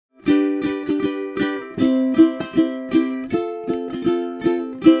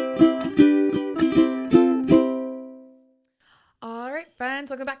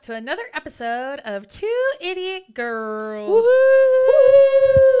welcome back to another episode of Two Idiot Girls.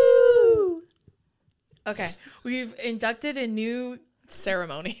 Woo! Okay, we've inducted a new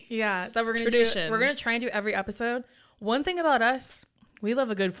ceremony. Yeah, that we're gonna Tradition. do. We're gonna try and do every episode. One thing about us, we love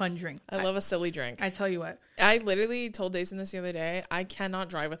a good fun drink. I love a silly drink. I tell you what. I literally told Dason this the other day. I cannot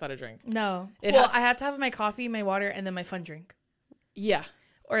drive without a drink. No. I have to have my coffee, my water, and then my fun drink. Yeah.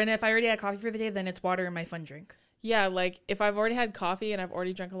 And if I already had coffee for the day, then it's water and my fun drink. Yeah, like if I've already had coffee and I've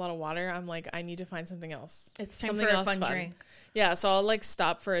already drank a lot of water, I'm like, I need to find something else. It's time something for a fun drink. Yeah, so I'll like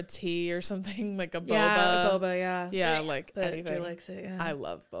stop for a tea or something, like a boba. Yeah, a boba, yeah. Yeah, like but anything. Drew likes it, yeah. I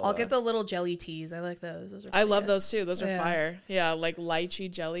love boba. I'll get the little jelly teas. I like those. Those are I love those too. Those are fire. Yeah, like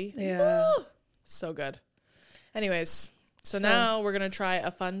lychee jelly. Yeah. Woo! So good. Anyways, so now we're going to try a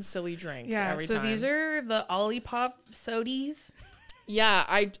fun, silly drink every time. So these are the Olipop sodies. Yeah,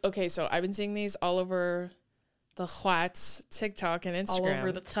 so I've been seeing these all over the Whats, TikTok, and Instagram. All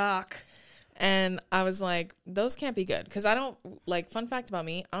over the talk. And I was like, those can't be good. Because I don't, like, fun fact about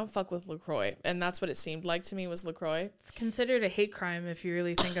me, I don't fuck with LaCroix. And that's what it seemed like to me was LaCroix. It's considered a hate crime if you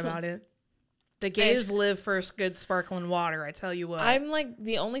really think about it. The gays live for good sparkling water, I tell you what. I'm like,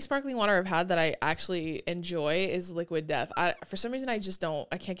 the only sparkling water I've had that I actually enjoy is Liquid Death. For some reason, I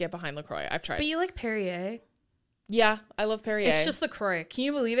can't get behind LaCroix. I've tried. But you like Perrier. Yeah, I love Perrier. It's just LaCroix. Can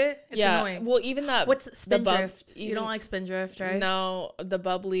you believe it? It's annoying. Well, even that. What's Spindrift? You don't like Spindrift, right? No, the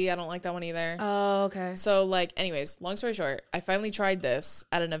bubbly. I don't like that one either. Oh, okay. So, like, anyways, long story short, I finally tried this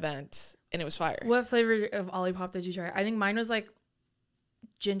at an event, and it was fire. What flavor of Olipop did you try? I think mine was like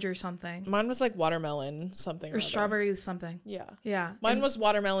ginger something. Mine was like watermelon something. Or strawberry something. Yeah. Yeah. Mine was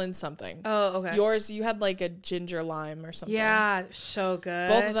watermelon something. Oh, okay. Yours, you had like a ginger lime or something. Yeah, so good.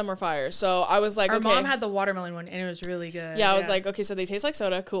 Both of them were fire. So I was like, Our okay. mom had the watermelon one, and it was really good. Yeah, I was like, okay, so they taste like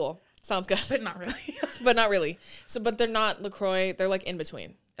soda. Cool. Sounds good. But not really. But not really. But they're not LaCroix. They're like in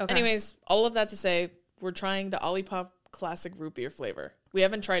between. Okay. Anyways, all of that to say, we're trying the Olipop classic root beer flavor. We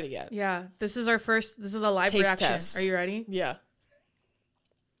haven't tried it yet. Yeah. This is a live Taste reaction. test. Are you ready? Yeah.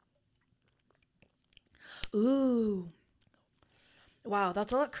 Ooh. Wow,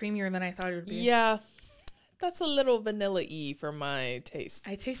 that's a lot creamier than I thought it would be. Yeah. That's a little vanilla-y for my taste.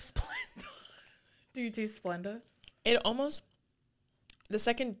 I taste Splenda. Do you taste Splenda? The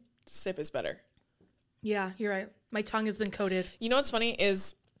second sip is better. Yeah, you're right. My tongue has been coated. You know what's funny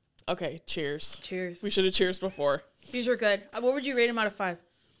is, okay, cheers. Cheers. We should have cheers before. These are good. What would you rate them out of 5?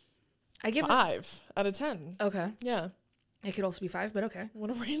 I give 5 out of 10. Okay. Yeah. It could also be 5, but okay. What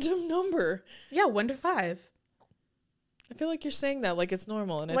a random number. Yeah, 1 to 5. I feel like you're saying that like it's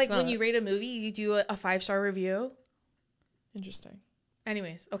normal and it's like not. When you rate a movie, you do a 5-star review. Interesting.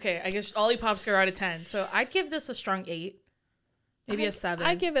 Anyways, okay, I guess Olipop's are out of 10. So I'd give this a strong 8. Maybe a 7.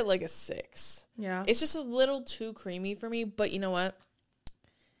 I give it like a 6. Yeah. It's just a little too creamy for me, but you know what?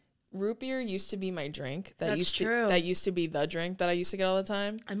 Root beer used to be my drink. That used to be the drink that I used to get all the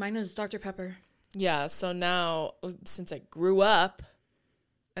time. And mine was Dr. Pepper. Yeah, so now, since I grew up,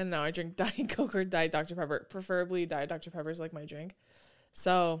 and now I drink Diet Coke or Diet Dr. Pepper. Preferably Diet Dr. Pepper is like my drink.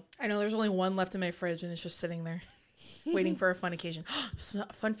 So I know there's only one left in my fridge, and it's just sitting there, waiting for a fun occasion.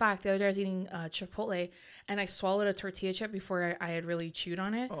 Fun fact, the other day I was eating Chipotle, and I swallowed a tortilla chip before I had really chewed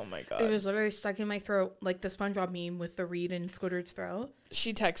on it. Oh my God. It was literally stuck in my throat, like the SpongeBob meme with the reed in Squidward's throat.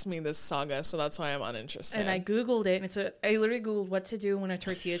 She texted me this saga, so that's why I'm uninterested. And I Googled it, and I literally Googled what to do when a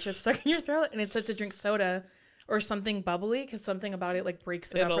tortilla chip's stuck in your throat, and it said to drink soda or something bubbly, because something about it like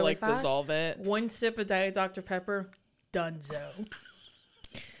breaks it up really fast. It'll like dissolve it. 1 sip of Diet Dr. Pepper, donezo.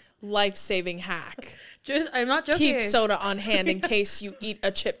 Life-saving hack. I'm not joking. Keep soda on hand in case you eat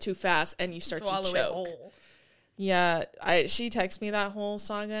a chip too fast and you start to choke. It whole. Yeah, she texted me that whole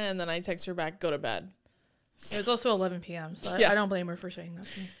saga, and then I text her back, go to bed. It was also 11 p.m., so I don't blame her for saying that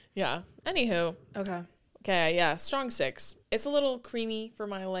to me. Yeah. Anywho. Okay, yeah, strong 6. It's a little creamy for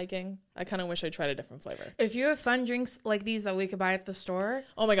my liking. I kind of wish I tried a different flavor. If you have fun drinks like these that we could buy at the store,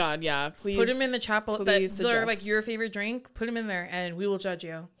 oh my God, yeah, please put them in the chat below. They're like your favorite drink. Put them in there, and we will judge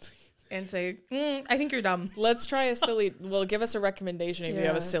you and say, I think you're dumb. Let's try a silly. Well, give us a recommendation if you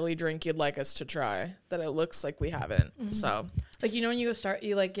have a silly drink you'd like us to try that it looks like we haven't. Mm-hmm. So, like when you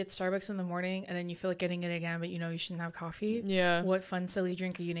get Starbucks in the morning, and then you feel like getting it again, but you shouldn't have coffee. Yeah. What fun silly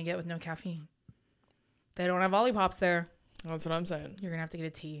drink are you gonna get with no caffeine? They don't have Olipops there. That's what I'm saying. You're gonna have to get a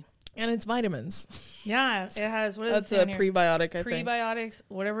tea. And it's vitamins. Yeah, it has. What is That's a prebiotic, I think. Prebiotics,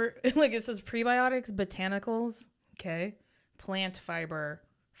 whatever. Like it says prebiotics, botanicals. Okay. Plant fiber.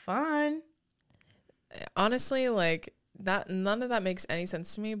 Fun. Honestly, like that, none of that makes any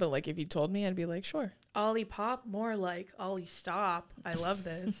sense to me. But like, if you told me, I'd be like, sure. Olipop, more like Ollie Stop. I love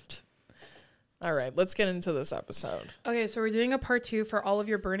this. All right, let's get into this episode. Okay, so we're doing a part 2 for all of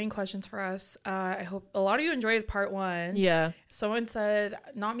your burning questions for us. I hope a lot of you enjoyed part 1. Yeah. Someone said,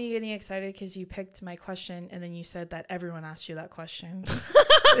 not me getting excited because you picked my question, and then you said that everyone asked you that question.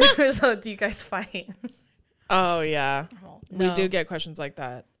 So do you guys fight? Oh, yeah. Well, We no. do get questions like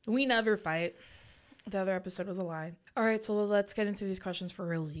that. We never fight. The other episode was a lie. All right, so let's get into these questions for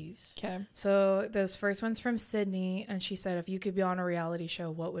realsies. Okay. So this first one's from Sydney, and she said, if you could be on a reality show,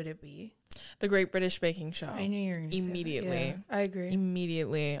 what would it be? The Great British Baking Show. I knew you were going to say that. Immediately. Yeah, I agree.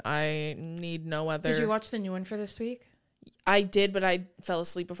 Immediately. I need no other. Did you watch the new one for this week? I did, but I fell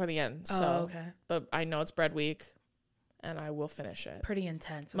asleep before the end. So, Oh, okay. But I know it's bread week, and I will finish it. Pretty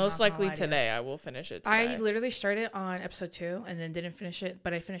intense. I'm Most not gonna likely lie to you. today. I will finish it today. I literally started on episode 2 and then didn't finish it,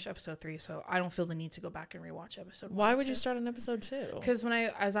 but I finished episode 3, so I don't feel the need to go back and rewatch episode 1. Why would you start on episode 2? Because when I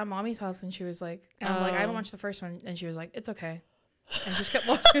was at mommy's house and she was like, and I'm like, I haven't watched the first one, and she was like, it's okay, and just kept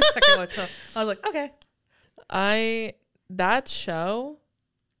watching the second one. So I was like, okay. That show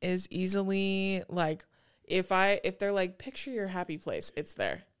is easily like, if they're like, picture your happy place, it's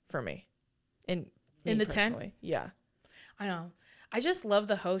there for me. In the 10? personally. Yeah. I know. I just love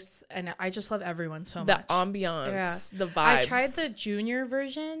the hosts, and I just love everyone so The much. ambiance, the vibes. I tried the junior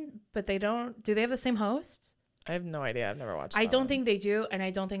version, but they don't. Do they have the same hosts? I have no idea. I've never watched I that don't one. think they do, and I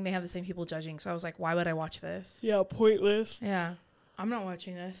don't think they have the same people judging. So I was like, why would I watch this? Yeah, pointless. Yeah. I'm not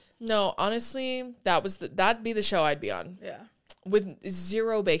watching this. No, honestly, that'd be the show I'd be on. Yeah. With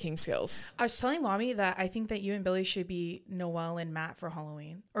zero baking skills. I was telling mommy that I think that you and Billy should be Noel and Matt for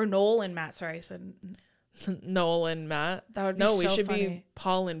Halloween. Or Noel and Matt, sorry. I said Noel and Matt. that would be No, so we should funny. be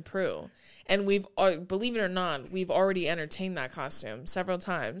Paul and Prue. And we've, believe it or not, we've already entertained that costume several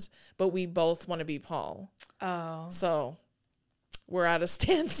times, but we both want to be Paul. Oh. So we're at a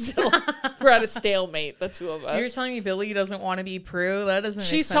standstill. We're at a stalemate, the two of us. You're telling me Billy doesn't want to be Prue? That doesn't make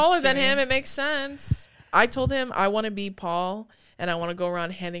She's sense taller to than me. him. It makes sense. I told him I want to be Paul and I want to go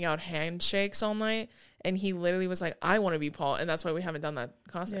around handing out handshakes all night. And he literally was like, I want to be Paul. And that's why we haven't done that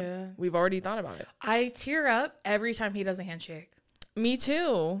costume. Yeah. We've already thought about it. I tear up every time he does a handshake. Me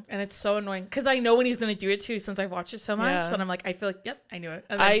too. And it's so annoying because I know when he's going to do it too since I've watched it so much. Yeah. And I'm like, I feel like, yep, I knew it.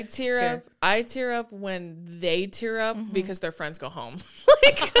 And then I tear up when they tear up because their friends go home.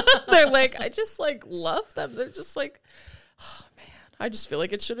 Like they're like, I just like love them. They're just like, oh man, I just feel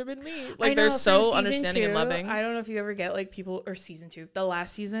like it should have been me. Like they're so understanding and loving. I don't know if you ever get like people, or season 2, the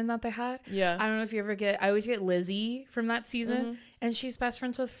last season that they had. Yeah. I don't know if you ever get, I always get Lizzie from that season, and she's best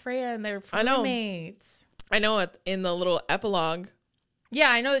friends with Freya, and they're roommates. I know it in the little epilogue. Yeah,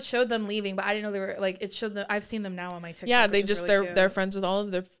 I know it showed them leaving, but I didn't know they were like, it showed them. I've seen them now on my TikTok. Yeah, which they is just really cute. they're friends with all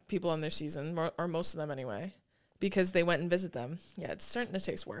of their people on their season, or most of them anyway, because they went and visit them. Yeah, it's starting to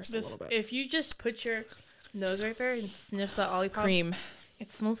taste worse a little bit. If you just put your nose right there and sniff that Olipop, Cream.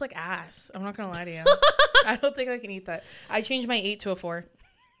 it smells like ass. I'm not gonna lie to you. I don't think I can eat that. I changed my 8 to a 4.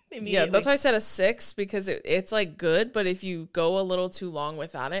 Yeah, that's why I said a 6 because it's like good, but if you go a little too long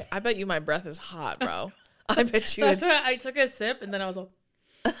without it, I bet you my breath is hot, bro. I bet you That's why I took a sip and then I was like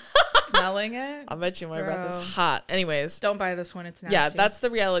smelling it. I bet you my breath is Bro. hot. Anyways, Don't buy this one. It's nasty. yeah, that's the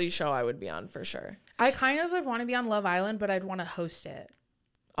reality show I would be on for sure. I kind of would want to be on Love Island, but I'd want to host it.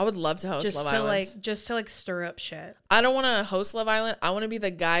 I would love to host Just Love to Island. just to stir up shit. I don't want to host Love Island. I want to be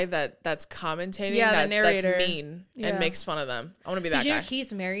the guy that's commentating, Yeah, the narrator. that's mean Yeah. and makes fun of them. I want to be that Did you guy. know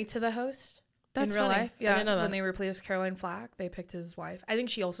he's married to the host? That's in real funny. life? I Yeah. didn't know that. When they replaced Caroline Flack, they picked his wife. I think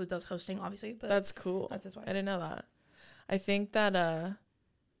she also does hosting, obviously, but That's cool. that's his wife. I didn't know that. I think that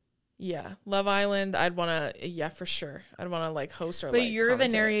yeah, Love Island, I'd want to, yeah, for sure. I'd want to like host or But like you're the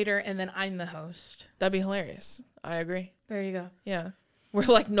commentate. narrator and then I'm the host. That'd be hilarious. I agree. There you go. Yeah. We're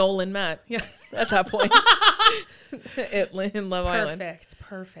like Noel and Matt Yeah. at that point. in Love Island.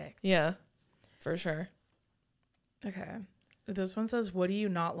 Perfect. Yeah, for sure. Okay. This one says, what do you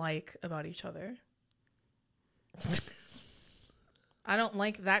not like about each other? I don't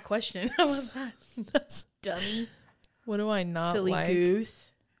like that question. How about that? That's Dummy. what do I not Silly like?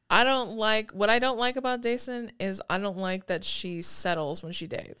 goose. I don't like, what I don't like about Dason is I don't like that she settles when she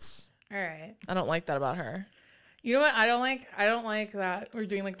dates. All right. I don't like that about her. You know what? I don't like that we're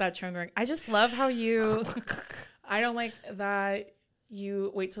doing like that trend going. I just love how you, I don't like that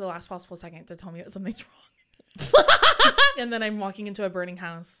you wait till the last possible second to tell me that something's wrong. And then I'm walking into a burning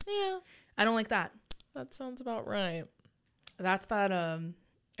house. Yeah, I don't like that. that sounds about right. That's that, are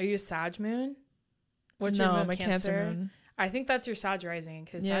you a Sag moon? What's No, your moon? I'm a Cancer moon. I think that's your Sag rising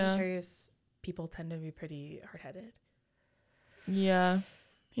because Yeah. Sagittarius people tend to be pretty hard-headed. Yeah.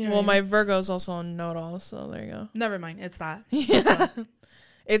 You know Well, what I my Virgo's also on know-it-all, so there you go. Never mind. It's that. Yeah.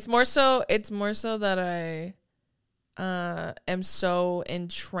 It's more so that am so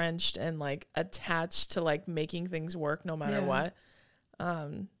entrenched and like attached to like making things work no matter what,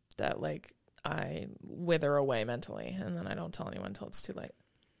 that like I wither away mentally, and then I don't tell anyone until it's too late.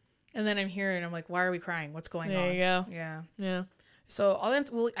 And then I'm here and I'm like, why are we crying? What's going on? There you go. Yeah. So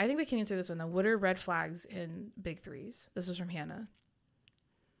I think we can answer this one though. What are red flags in big threes? This is from Hannah.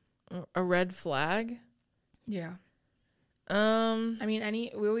 A red flag? Yeah. I mean,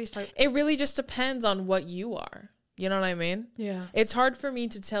 we always talk. It really just depends on what you are. You know what I mean? Yeah. It's hard for me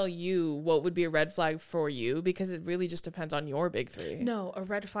to tell you what would be a red flag for you because it really just depends on your big three. No, a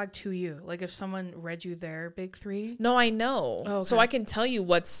red flag to you. Like if someone read you their big three. No, I know. Oh, okay. So I can tell you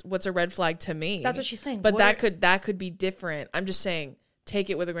what's a red flag to me. That's what she's saying. But that could be different. I'm just saying take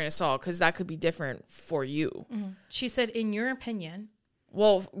it with a grain of salt because that could be different for you. Mm-hmm. She said, in your opinion.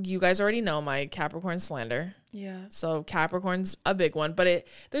 Well, you guys already know my Capricorn slander. Yeah. So Capricorn's a big one, but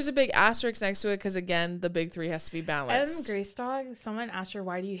there's a big asterisk next to it because again, the big three has to be balanced. Grace Dog, someone asked her,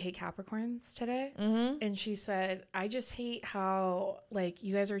 why do you hate Capricorns today? Mm-hmm. And she said, I just hate how like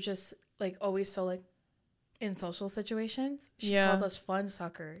you guys are just like always so like in social situations. She called us fun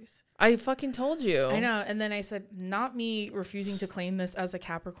suckers. I fucking told you. I know. And then I said, not me refusing to claim this as a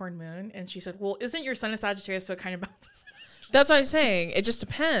Capricorn moon. And she said, well, isn't your sun a Sagittarius, so it kind of balances. That's what I'm saying. It just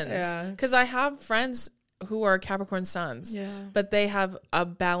depends. Yeah. Because I have friends who are Capricorn suns, but they have a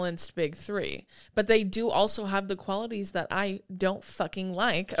balanced big three. But they do also have the qualities that I don't fucking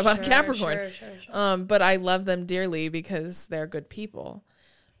like about Capricorn. Sure. But I love them dearly because they're good people.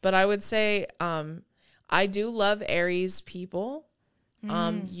 But I would say I do love Aries people.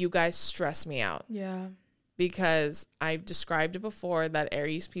 You guys stress me out. Yeah. Because I've described it before that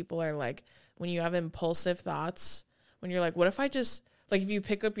Aries people are like when you have impulsive thoughts. When you're like, what if I just, like, if you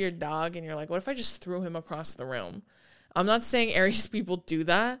pick up your dog and you're like, what if I just threw him across the room? I'm not saying Aries people do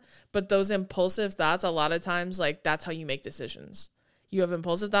that, but those impulsive thoughts, a lot of times, like, that's how you make decisions. You have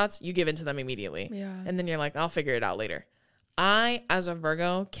impulsive thoughts, you give into them immediately. Yeah. And then you're like, I'll figure it out later. I, as a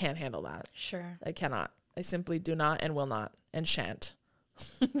Virgo, can't handle that. Sure. I cannot. I simply do not and will not and shan't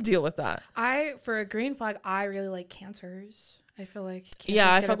deal with that. For a green flag, I really like Cancers. I feel like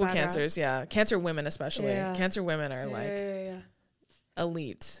I fuck with Cancers. Yeah, Cancer women especially. Yeah. Cancer women are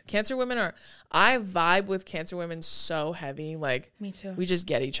elite. Cancer women I vibe with Cancer women so heavy. Like me too. We just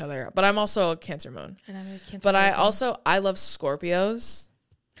get each other. But I'm also a Cancer moon. And I'm a Cancer. But I love Scorpios.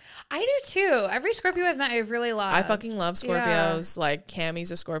 I do too. Every Scorpio I've met, I've really loved. I fucking love Scorpios. Yeah. Like Cammy's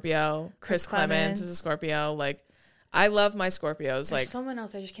a Scorpio. Chris Clements is a Scorpio. Like. I love my Scorpios. There's someone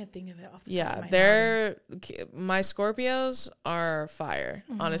else, I just can't think of it off the top of my head. My Scorpios are fire,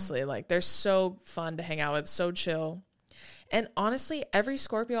 honestly. Like, they're so fun to hang out with, so chill. And honestly, every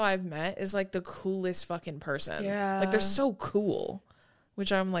Scorpio I've met is, like, the coolest fucking person. Yeah. Like, they're so cool,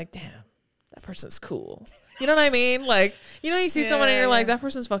 which I'm like, damn, that person's cool. You know what I mean? Like, you see someone and you're like, that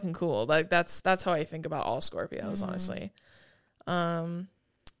person's fucking cool. Like, that's how I think about all Scorpios, honestly.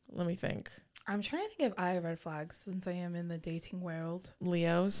 Let me think. I'm trying to think if I have red flags since I am in the dating world.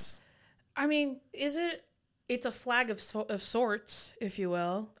 Leos. I mean, it's a flag of sorts, if you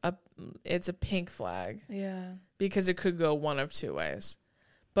will. It's a pink flag. Yeah. Because it could go one of two ways.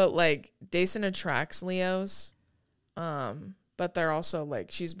 But like Dason attracts Leos. But they're also like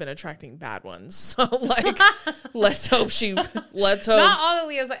she's been attracting bad ones. So like let's hope. Not all the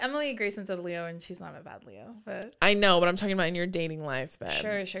Leos. Like Emily Grayson's a Leo and she's not a bad Leo. But I know, but I'm talking about in your dating life, babe.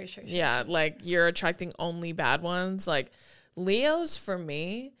 Sure. Yeah, like you're attracting only bad ones. Like Leos for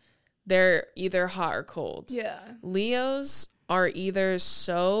me, they're either hot or cold. Yeah. Leos are either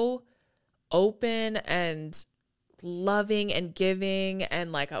so open and loving and giving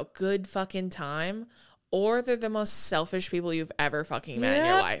and like a good fucking time, or they're the most selfish people you've ever fucking met in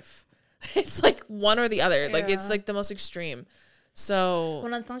your life. It's like one or the other. Yeah. Like it's like the most extreme. So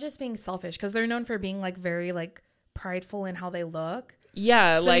well, it's not just being selfish because they're known for being like very like prideful in how they look.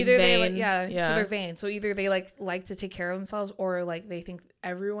 Yeah, so like vain. So they're vain. So either they like to take care of themselves, or like they think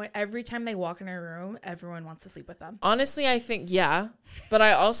every time they walk in a room, everyone wants to sleep with them. Honestly, I think but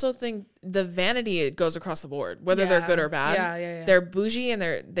I also think the vanity goes across the board, whether they're good or bad. Yeah. They're bougie and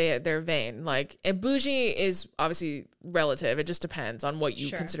they're vain. Like, and bougie is obviously relative. It just depends on what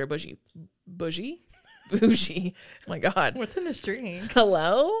you consider bougie. Bougie. Oh my god, what's in this drink?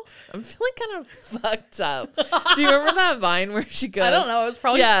 Hello, I'm feeling kind of fucked up. Do you remember that Vine where she goes, I don't know, it was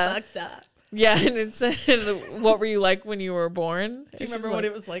probably fucked up. Yeah, and it said, what were you like when you were born? Do you remember what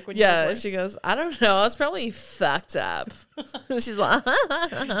it was like when you were born? Yeah, she goes, I don't know, I was probably fucked up. She's like,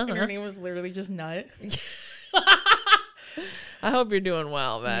 and her name was literally just Nut. I hope you're doing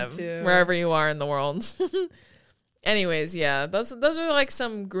well, babe, wherever you are in the world. Anyways, those are like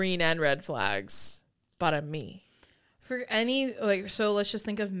some green and red flags. Para me. For any, like, so let's just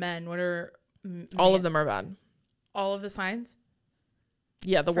think of men. What are all of them are bad. All of the signs?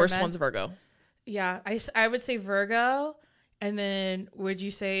 Yeah, the worst men? one's Virgo. Yeah, I would say Virgo, and then would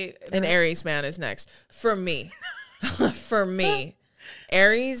you say an Aries man is next for me? For me,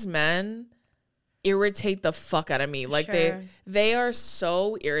 Aries men irritate the fuck out of me. Like they are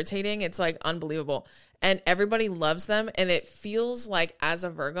so irritating. It's like unbelievable. And everybody loves them. And it feels like as a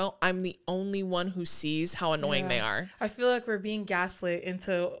Virgo, I'm the only one who sees how annoying they are. I feel like we're being gaslit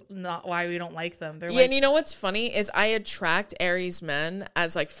into not why we don't like them. They're and you know what's funny is I attract Aries men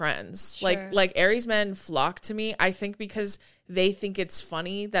as like friends. Sure. Like Aries men flock to me, I think, because they think it's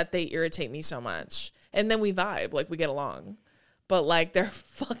funny that they irritate me so much. And then we vibe, like we get along. But like they're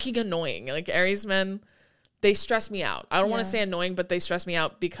fucking annoying. Like Aries men, they stress me out. I don't want to say annoying, but they stress me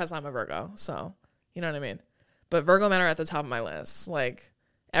out because I'm a Virgo. So, you know what I mean? But Virgo men are at the top of my list. Like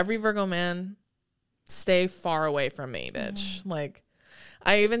every Virgo man, stay far away from me, bitch. Like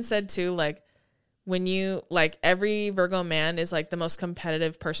I even said too, like when you, like every Virgo man is like the most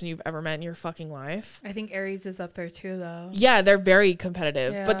competitive person you've ever met in your fucking life. I think Aries is up there too, though. Yeah, they're very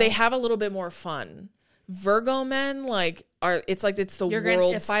competitive, but they have a little bit more fun. Virgo men like it's the World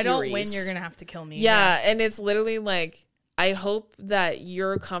Series. If I don't win, you're gonna have to kill me. Yeah, and it's literally like I hope that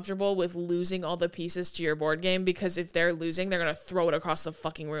you're comfortable with losing all the pieces to your board game, because if they're losing, they're gonna throw it across the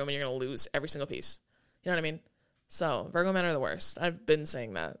fucking room and you're gonna lose every single piece. You know what I mean? So Virgo men are the worst. I've been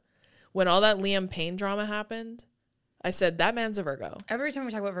saying that. When all that Liam Payne drama happened, I said that man's a Virgo. Every time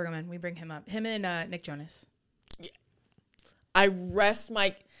we talk about Virgo men, we bring him up. Him and Nick Jonas. Yeah.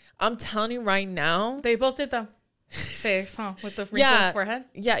 I'm telling you right now. They both did the face, huh? With the wrinkled forehead?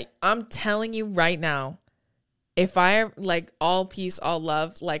 Yeah, I'm telling you right now. If I, like, all peace, all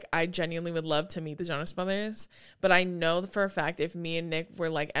love, like, I genuinely would love to meet the Jonas Brothers. But I know for a fact if me and Nick were,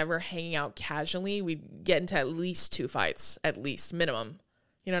 like, ever hanging out casually, we'd get into at least 2 fights. At least. Minimum.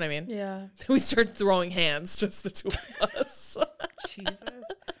 You know what I mean? Yeah. We start throwing hands, just the two of us. Jesus.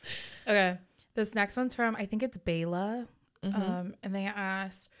 Okay. This next one's from, I think it's Bayla. And they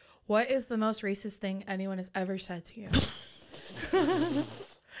asked, what is the most racist thing anyone has ever said to you?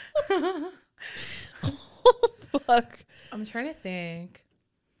 Fuck. I'm trying to think.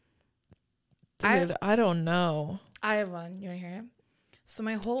 Dude, I don't know. I have one. You want to hear it? So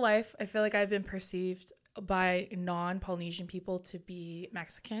my whole life, I feel like I've been perceived by non-Polynesian people to be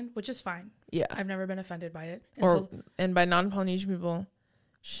Mexican, which is fine. Yeah. I've never been offended by it. And by non-Polynesian people,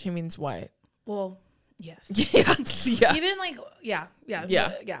 she means white. Well, yes. Yeah. Even like, yeah,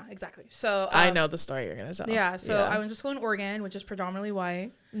 exactly. So I know the story you're going to tell. Yeah. So I went to school in Oregon, which is predominantly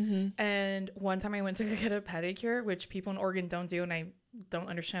white. And one time I went to get a pedicure, which people in Oregon don't do. And I don't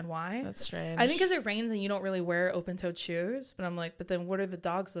understand why. That's strange. I think because it rains and you don't really wear open-toed shoes. But I'm like, but then what do the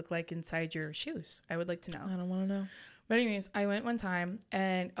dogs look like inside your shoes? I would like to know. I don't want to know. But anyways, I went one time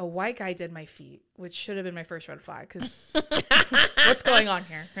and a white guy did my feet, which should have been my first red flag, because what's going on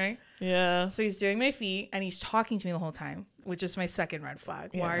here, right? Yeah. So he's doing my feet and he's talking to me the whole time, which is my second red flag.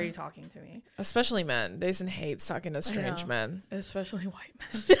 Yeah. Why are you talking to me? Especially men. Jason hates talking to strange men. Especially white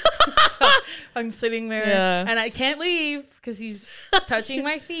men. So I'm sitting there and I can't leave because he's touching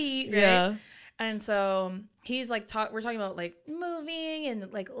my feet, right? Yeah. And so he's like, we're talking about like moving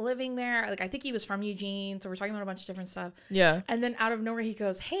and like living there. Like, I think he was from Eugene. So we're talking about a bunch of different stuff. Yeah. And then out of nowhere, he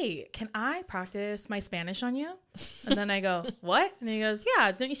goes, hey, can I practice my Spanish on you? And then I go, what? And he goes,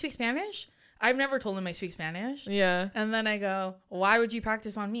 yeah, don't you speak Spanish? I've never told him I speak Spanish. Yeah. And then I go, why would you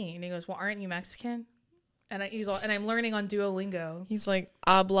practice on me? And he goes, well, aren't you Mexican? And and I'm learning on Duolingo. He's like,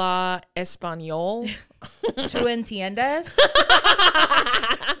 habla español. ¿Tú entiendes?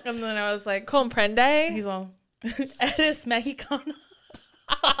 And then I was like, comprende? He's all, ¿eres mexicano?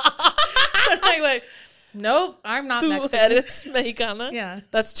 And I went, nope, I'm not Mexican. ¿Eres mexicana? Yeah.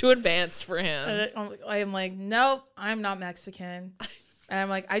 That's too advanced for him. I'm like, nope, I'm not Mexican. And I'm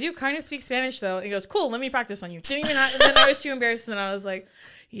like, I do kind of speak Spanish though. And he goes, cool, let me practice on you. Didn't even and then I was too embarrassed and I was like,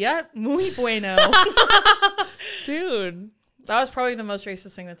 yeah, muy bueno. Dude. That was probably the most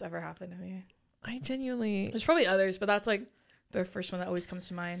racist thing that's ever happened to me. I genuinely... There's probably others, but that's like the first one that always comes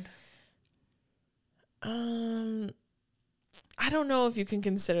to mind. I don't know if you can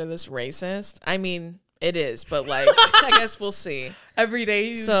consider this racist. I mean, it is, but like, I guess we'll see. Every day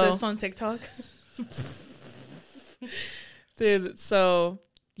you exist on TikTok. Dude, so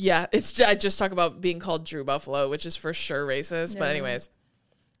yeah, I just talk about being called Drew Buffalo, which is for sure racist. Yeah. But anyways,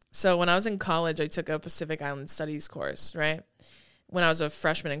 so when I was in college, I took a Pacific Island Studies course, right? When I was a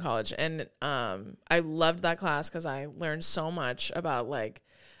freshman in college. And I loved that class because I learned so much about like,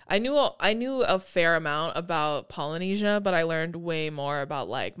 I knew a fair amount about Polynesia, but I learned way more about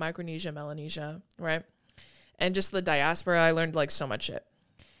like Micronesia, Melanesia, right? and just the diaspora. I learned like so much shit.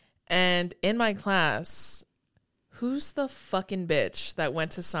 And in my class, who's the fucking bitch that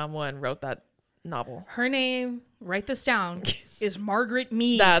went to Samoa and wrote that novel? Her name, write this down, is Margaret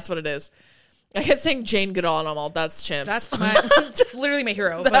Mead. That's what it is. I kept saying Jane Goodall and I'm all, that's chimps. That's just literally my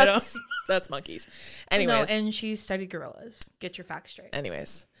hero. That's monkeys. Anyways. No, and she studied gorillas. Get your facts straight.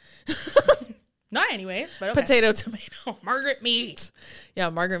 Anyways. Not anyways, but okay. Potato, tomato. Margaret Mead. Yeah,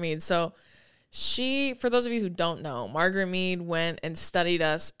 Margaret Mead. So she, for those of you who don't know, Margaret Mead went and studied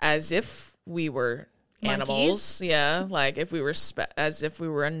us as if we were animals. Yeah, like if we were as if we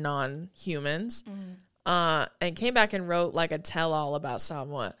were non-humans. And came back and wrote like a tell-all about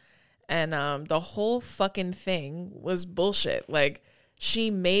Samoa. And the whole fucking thing was bullshit. Like, she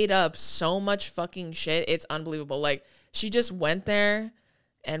made up so much fucking shit. It's unbelievable. Like, she just went there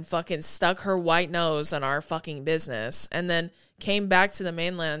and fucking stuck her white nose on our fucking business and then came back to the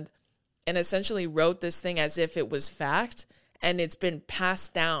mainland and essentially wrote this thing as if it was fact, and it's been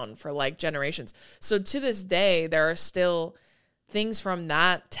passed down for like generations. So to this day, there are still things from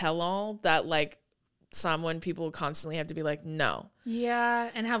that tell-all that like Samoan people constantly have to be like, no. Yeah,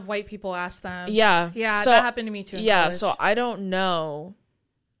 and have white people ask them. Yeah. Yeah, so, that happened to me too. Yeah, so I don't know.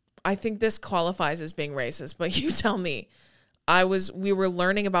 I think this qualifies as being racist, but you tell me. We were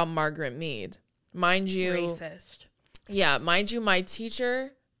learning about Margaret Mead. Mind you. Racist. Yeah, mind you, my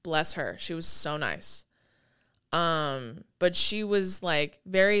teacher, bless her, she was so nice. But she was like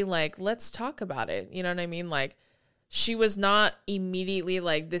very like, let's talk about it. You know what I mean? Like, she was not immediately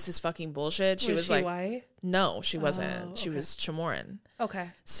like, this is fucking bullshit. She was like, white? No, she wasn't. Okay. She was Chamorro. Okay.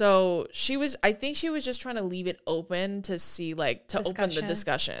 So I think she was just trying to leave it open to see, like, to open the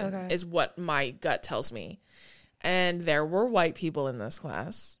discussion is what my gut tells me. And there were white people in this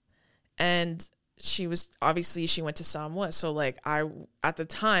class. And she went to Samoa. So like at the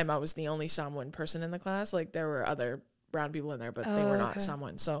time I was the only Samoan person in the class. Like there were other brown people in there, but they were not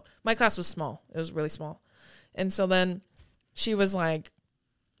Samoan. So my class was small. It was really small. And so then she was like,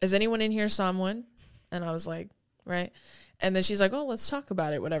 is anyone in here Samoan? And I was like, right. And then she's like, oh, let's talk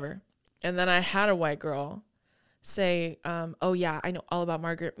about it, whatever. And then I had a white girl say, oh yeah, I know all about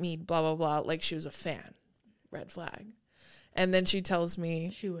Margaret Mead, blah, blah, blah. Like she was a fan. Red flag. And then she tells me,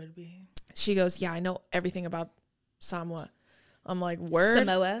 she would be. She goes, yeah, I know everything about Samoa. I'm like, word?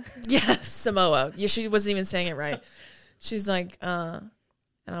 Samoa. Yeah, Samoa. Yeah, she wasn't even saying it right. She's like, and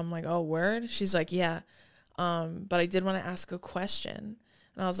I'm like, oh, word? She's like, yeah. But I did want to ask a question.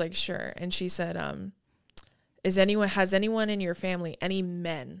 And I was like, sure. And she said, has anyone in your family, any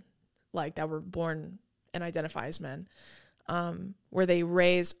men like that were born and identify as men, were they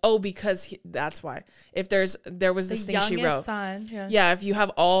raised? Oh, because that's why. If there was this thing she wrote. Son, yeah, if you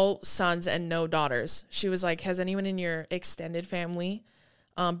have all sons and no daughters, she was like, has anyone in your extended family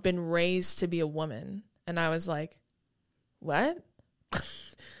been raised to be a woman? And I was like, what?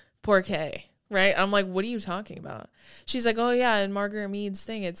 Poor Kay, right? I'm like, what are you talking about? She's like, oh yeah, in Margaret Mead's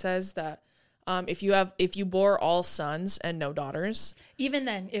thing, it says that if you bore all sons and no daughters. Even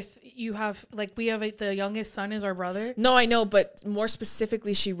then, if you have, like, we have the youngest son is our brother. No, I know, but more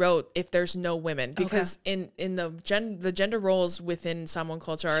specifically, she wrote if there's no women, because in the gender roles within Samoan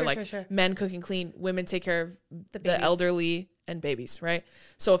culture are sure. Men cook and clean, women take care of the elderly and babies, right?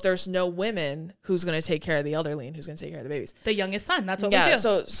 So if there's no women, who's going to take care of the elderly and who's going to take care of the babies? The youngest son. That's what we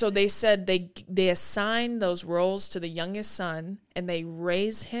do. So they said they assign those roles to the youngest son and they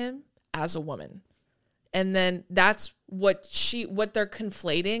raise him as a woman. And then that's what they're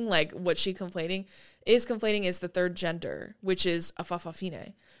conflating, like what she conflating is the third gender, which is a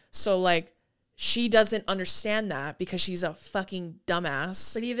fafafine. So like she doesn't understand that because she's a fucking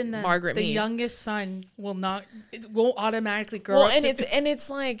dumbass. But even then, Margaret the Mead. youngest son won't automatically grow up. And it's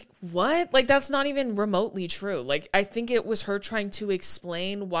like, what? Like that's not even remotely true. Like I think it was her trying to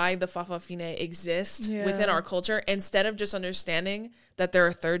explain why the fafafine exist within our culture instead of just understanding that they're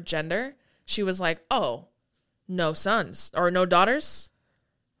a third gender. She was like, oh, no sons or no daughters,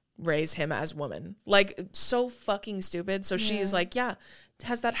 raise him as woman. Like so fucking stupid. So she's like, yeah,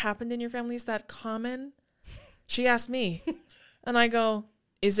 has that happened in your family? Is that common? She asked me. And I go,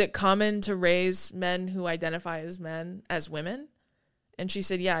 is it common to raise men who identify as men as women? And she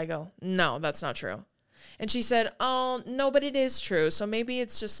said, yeah. I go, no, that's not true. And she said, oh, no, but it is true. So maybe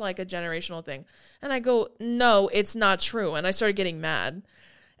it's just like a generational thing. And I go, no, it's not true. And I started getting mad.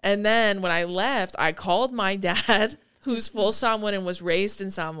 And then when I left, I called my dad, who's full Samoan and was raised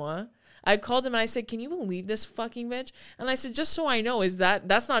in Samoa. I called him and I said, can you believe this fucking bitch? And I said, just so I know,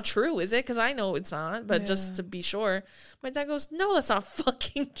 that's not true, is it? Because I know it's not, but just to be sure. My dad goes, no, that's not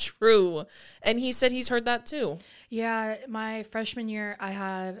fucking true. And he said he's heard that too. Yeah, my freshman year, I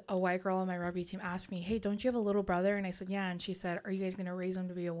had a white girl on my rugby team ask me, hey, don't you have a little brother? And I said, yeah. And she said, are you guys going to raise him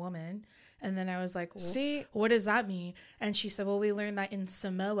to be a woman? And then I was like, well, see, what does that mean? And she said, well, we learned that in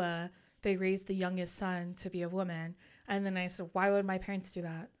Samoa, they raised the youngest son to be a woman. And then I said, why would my parents do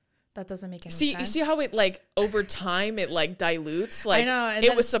that? That doesn't make any sense. You see how it, like, over time, it, like, dilutes? Like, I know. And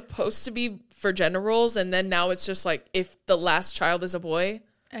it was supposed to be for gender roles, and then now it's just, like, if the last child is a boy.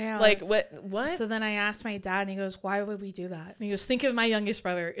 Like, what? So then I asked my dad, and he goes, why would we do that? And he goes, think of my youngest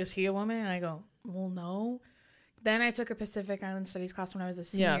brother. Is he a woman? And I go, well, no. Then I took a Pacific Island Studies class when I was a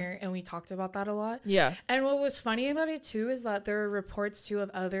senior, and we talked about that a lot. Yeah. And what was funny about it, too, is that there were reports, too,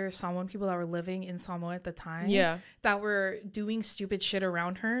 of other Samoan people that were living in Samoa at the time. Yeah. That were doing stupid shit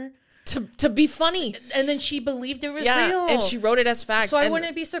around her. To be funny. And then she believed it was real. And she wrote it as fact. So I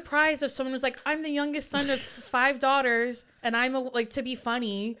wouldn't be surprised if someone was like, I'm the youngest son of 5 daughters, and I'm, like, to be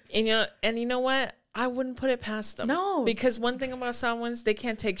funny. And you know what? I wouldn't put it past them. No. Because one thing about Samoans, they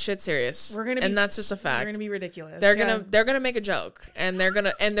can't take shit serious. And that's just a fact. We're going to be ridiculous. They're gonna make a joke, and they're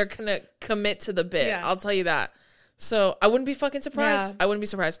gonna commit to the bit. Yeah. I'll tell you that. So I wouldn't be fucking surprised. Yeah. I wouldn't be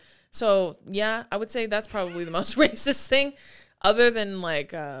surprised. So yeah, I would say that's probably the most racist thing, other than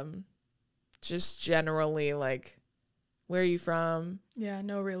like just generally like, where are you from? Yeah,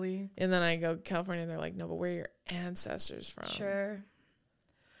 no, really. And then I go California, and they're like, no, but where are your ancestors from? Sure.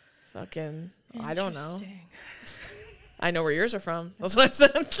 Fucking, I don't know. I know where yours are from. That's what I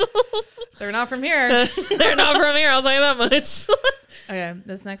said. They're not from here. They're not from here. I'll tell you that much. Okay,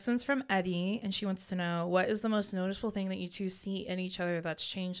 this next one's from Eddie, and she wants to know, what is the most noticeable thing that you two see in each other that's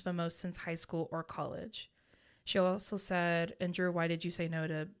changed the most since high school or college? She also said, and Drew, why did you say no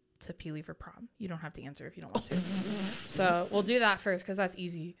to Peely for prom? You don't have to answer if you don't want to. So we'll do that first, because that's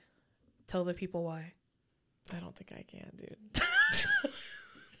easy. Tell the people why. I don't think I can, dude.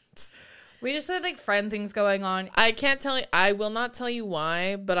 We just had like friend things going on. I can't tell you. I will not tell you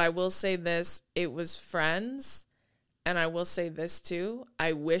why, but I will say this. It was friends. And I will say this too.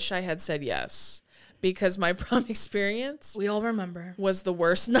 I wish I had said yes, because my prom experience, we all remember, was the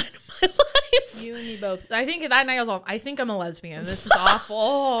worst night of my life. You and me both. I think that night I was all, I think I'm a lesbian. This is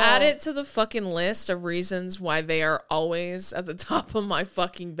awful. Add it to the fucking list of reasons why they are always at the top of my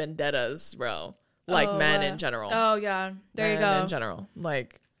fucking vendettas, bro. Like men in general. Oh yeah. There you go. Men in general.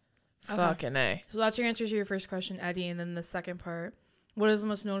 Like, fucking A. So that's your answer to your first question, Eddie. And then the second part, what is the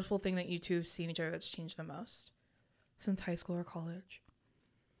most noticeable thing that you two have seen each other that's changed the most since high school or college?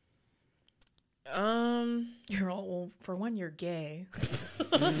 You're all, well, for one, you're gay.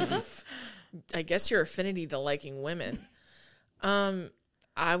 I guess your affinity to liking women.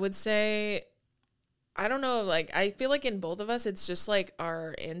 I would say, I don't know, like, I feel like in both of us, it's just like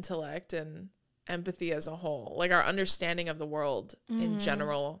our intellect and empathy as a whole. Like, our understanding of the world in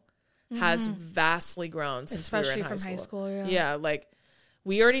general has vastly grown since especially we were in from high school. Yeah, like,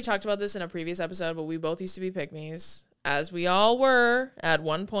 we already talked about this in a previous episode, but we both used to be pick-me's, as we all were at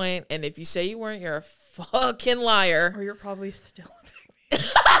one point. And if you say you weren't, you're a fucking liar. Or you're probably still a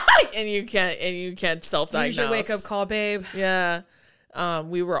pick-me. and you can't self-diagnose. Use your wake-up call, babe. Yeah.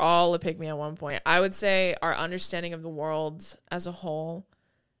 We were all a pick-me at one point. I would say our understanding of the world as a whole,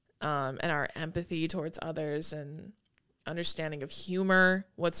 and our empathy towards others, and understanding of humor,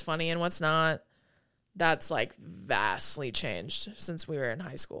 what's funny and what's not, that's like vastly changed since we were in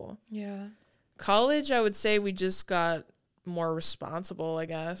high school. Yeah. College, I would say we just got more responsible, I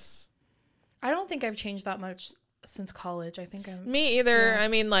guess. I don't think I've changed that much since college. I think I'm... Me either. Yeah. I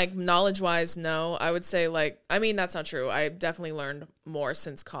mean, like, knowledge-wise, no. I would say, like... I mean, that's not true. I definitely learned more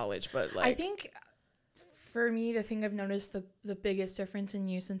since college, but, like... I think, for me, the thing I've noticed the biggest difference in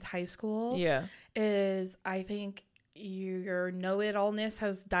you since high school... Yeah. ...is, I think, your know-it-allness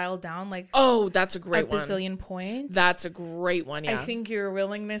has dialed down, like... Oh, that's a great one. A bazillion points. That's a great one, yeah. I think your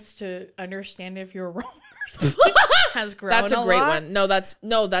willingness to understand if you're wrong or something has grown. That's a great one. No,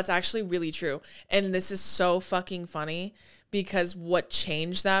 that's actually really true. And this is so fucking funny, because what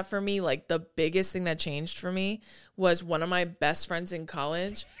changed that for me, like the biggest thing that changed for me, was one of my best friends in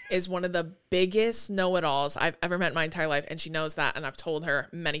college is one of the biggest know-it-alls I've ever met in my entire life. And she knows that. And I've told her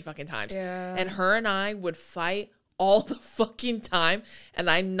many fucking times. Yeah. And her and I would fight all the fucking time. And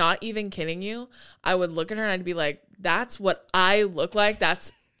I'm not even kidding you. I would look at her and I'd be like, that's what I look like.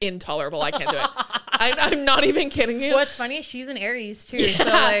 That's intolerable. I can't do it. I'm not even kidding you. What's funny is she's an Aries too. Yeah. So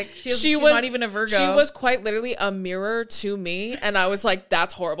like she's not even a Virgo. She was quite literally a mirror to me. And I was like,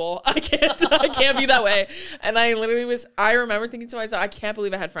 that's horrible. I can't be that way. And I remember thinking to myself, I can't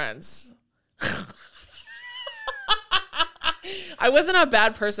believe I had friends. I wasn't a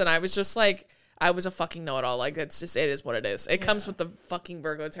bad person. I was just like, I was a fucking know-it-all. Like, it is what it is. It comes with the fucking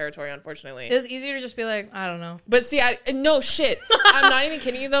Virgo territory, unfortunately. It's easier to just be like, I don't know. But see, no shit. I'm not even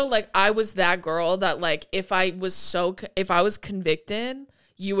kidding you though. Like, I was that girl that like, if I was convicted,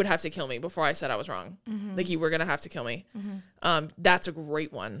 you would have to kill me before I said I was wrong. Mm-hmm. Like, you were gonna have to kill me. Mm-hmm. That's a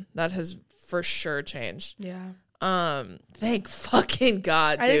great one. That has for sure changed. Yeah. Thank fucking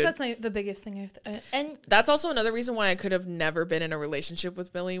God, dude. I think that's the biggest thing. And that's also another reason why I could have never been in a relationship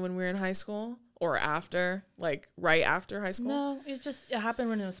with Billy when we were in high school. Or after, like right after high school. No, it happened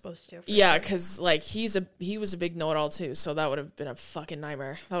when it was supposed to. Yeah, because like he was a big know-it-all too, so that would have been a fucking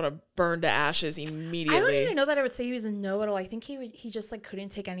nightmare. That would have burned to ashes immediately. I don't even know that I would say he was a know-it-all. I think he just like couldn't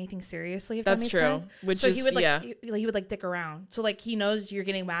take anything seriously. If that's that true. Sense. Which so is he would he would like dick around. So like he knows you're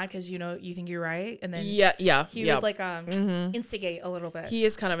getting mad because you think you're right, and then he would like instigate a little bit. He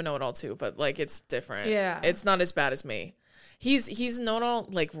is kind of a know-it-all too, but like it's different. Yeah, it's not as bad as me. He's know-it-all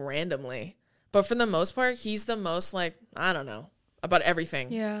like randomly. But for the most part, he's the most, like, I don't know, about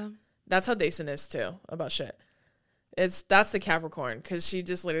everything. Yeah. That's how Dason is, too, about shit. That's the Capricorn, because she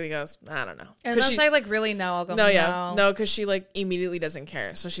just literally goes, I don't know. Unless I, like, really know, I'll go, no. Yeah. No, because she, like, immediately doesn't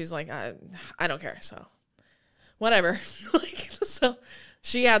care. So she's like, I don't care, so whatever. Like, so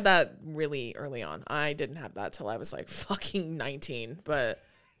she had that really early on. I didn't have that till I was, like, fucking 19, but...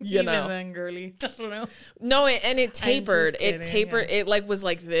 You know, even then, girly. I don't know. No, it tapered. Kidding, it tapered. Yeah. It like was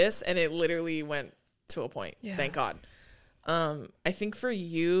like this, and it literally went to a point. Yeah. Thank God. I think for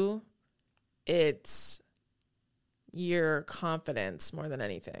you, it's your confidence more than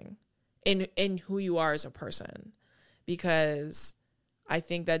anything in who you are as a person, because I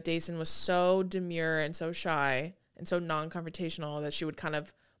think that Dason was so demure and so shy and so non-confrontational that she would kind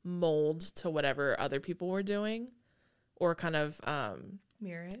of mold to whatever other people were doing, or kind of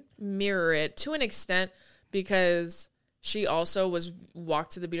mirror it to an extent, because she also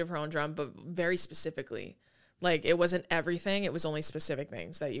walked to the beat of her own drum, but very specifically. Like, it wasn't everything, it was only specific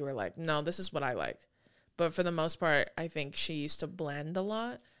things that you were like, no, this is what I like. But for the most part, I think she used to blend a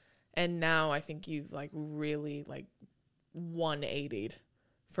lot, and now I think you've like really like 180'd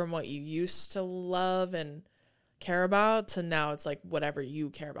from what you used to love and care about to now it's like whatever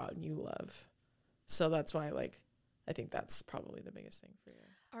you care about and you love. So that's why, like, I think that's probably the biggest thing for you.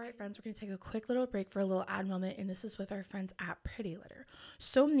 All right, friends, we're going to take a quick little break for a little ad moment, and this is with our friends at Pretty Litter.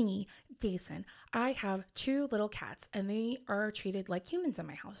 So me, Dason, I have 2 little cats, and they are treated like humans in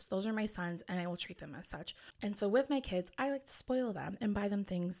my house. Those are my sons, and I will treat them as such. And so with my kids, I like to spoil them and buy them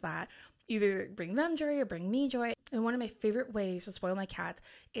things that either bring them joy or bring me joy. And one of my favorite ways to spoil my cats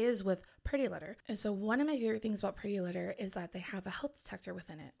is with Pretty Litter. And so one of my favorite things about Pretty Litter is that they have a health detector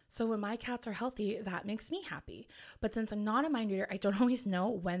within it. So when my cats are healthy, that makes me happy. But since I'm not a mind reader, I don't always know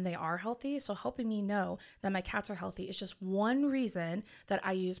when they are healthy. So helping me know that my cats are healthy is just one reason that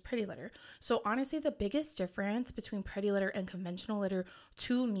I use Pretty Litter. So honestly, the biggest difference between Pretty Litter and conventional litter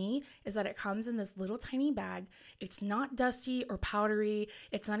to me is that it comes in this little tiny bag. It's not dusty or powdery.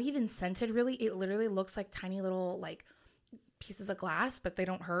 It's not even scented really. It literally looks like tiny little like pieces of glass, but they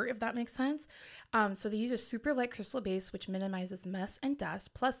don't hurt, if that makes sense. So they use a super light crystal base, which minimizes mess and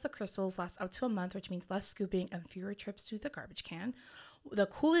dust. Plus the crystals last up to a month, which means less scooping and fewer trips to the garbage can. The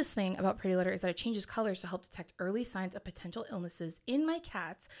coolest thing about Pretty Litter is that it changes colors to help detect early signs of potential illnesses in my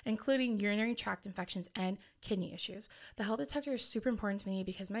cats, including urinary tract infections and kidney issues. The health detector is super important to me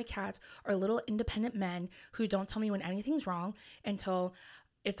because my cats are little independent men who don't tell me when anything's wrong until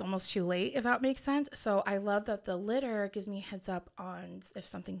it's almost too late, if that makes sense. So I love that the litter gives me a heads up on if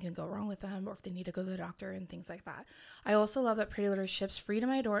something can go wrong with them or if they need to go to the doctor and things like that. I also love that Pretty Litter ships free to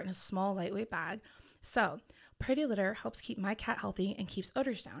my door in a small, lightweight bag. So Pretty Litter helps keep my cat healthy and keeps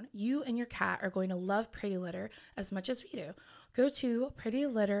odors down. You and your cat are going to love Pretty Litter as much as we do. Go to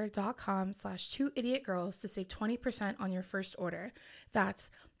prettylitter.com/2idiotgirls to save 20% on your first order. That's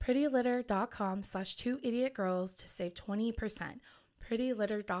prettylitter.com/2idiotgirls to save 20%.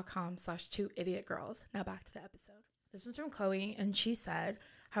 prettylitter.com/2idiotgirls. Now back to the episode. This one's from Chloe, and she said,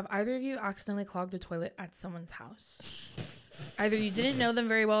 have either of you accidentally clogged a toilet at someone's house? Either you didn't know them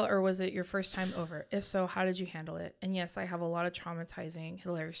very well, or was it your first time over? If so, how did you handle it? And yes, I have a lot of traumatizing,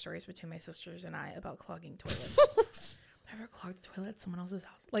 hilarious stories between my sisters and I about clogging toilets. Have you ever clogged a toilet at someone else's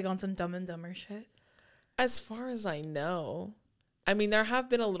house? Like on some Dumb and Dumber shit? As far as I know. I mean, there have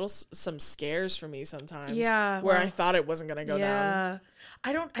been some scares for me sometimes. Yeah. Where I thought it wasn't going to go down.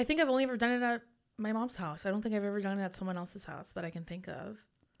 I think I've only ever done it at my mom's house. I don't think I've ever done it at someone else's house that I can think of.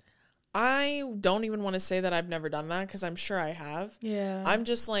 I don't even want to say that I've never done that because I'm sure I have. Yeah. I'm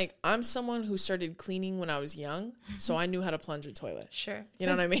just like, I'm someone who started cleaning when I was young, so I knew how to plunge a toilet. Sure. You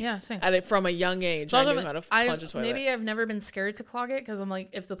know what I mean? Yeah, same. From a young age, I knew how to plunge a toilet. Maybe I've never been scared to clog it because I'm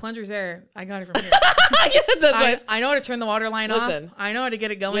like, if the plunger's there, I got it from here. Yeah, that's right. I know how to turn the water line off. I know how to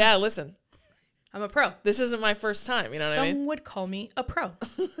get it going. Yeah, listen. I'm a pro. This isn't my first time, you know what I mean? Some would call me a pro.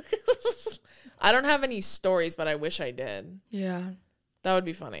 I don't have any stories, but I wish I did. Yeah. That would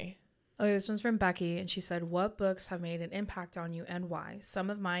be funny. Okay, this one's from Becky, and she said, what books have made an impact on you and why? Some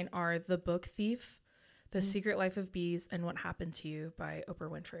of mine are The Book Thief, The Secret Life of Bees, and What Happened to You by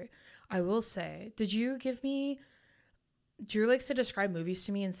Oprah Winfrey. I will say, Drew likes to describe movies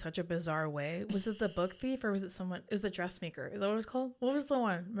to me in such a bizarre way. Was it The Book Thief or was it it was The Dressmaker? Is that what it was called? What was the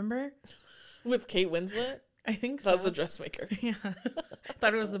one? Remember? With Kate Winslet? I think so. That was The Dressmaker. Yeah. I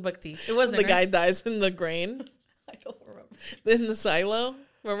thought it was The Book Thief. It wasn't. The guy dies in the grain. I don't remember. In the silo.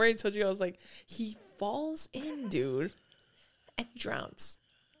 Remember I told you, I was like, he falls in, dude, and drowns.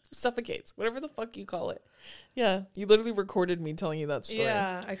 Suffocates. Whatever the fuck you call it. Yeah. You literally recorded me telling you that story.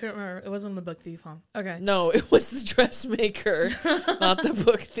 Yeah. I couldn't remember. It wasn't The Book Thief, huh? Okay. No, it was The Dressmaker, not The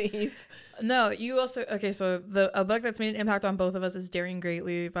Book Thief. No, you also... Okay, so a book that's made an impact on both of us is Daring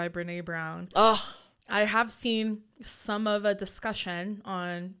Greatly by Brene Brown. Oh. I have seen some of a discussion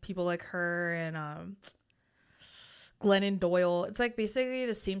on people like her and... Glennon Doyle. It's like basically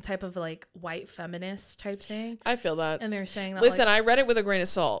the same type of like white feminist type thing. I feel that. And they're saying that. Listen, I read it with a grain of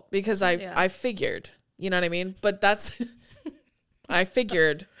salt because I figured, you know what I mean? But that's, I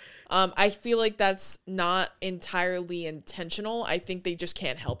figured. I feel like that's not entirely intentional. I think they just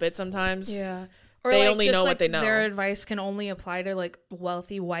can't help it sometimes. Yeah. Or they like, only just know like what they know. Their advice can only apply to like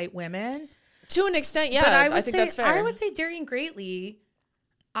wealthy white women. To an extent, yeah. But I think that's fair. I would say Daring Greatly,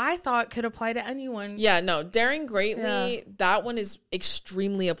 I thought could apply to anyone. Yeah, no, Daring Greatly, that one is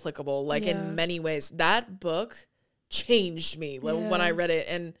extremely applicable, like in many ways. That book changed me when I read it,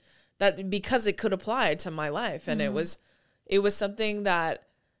 and that because it could apply to my life, and it was something that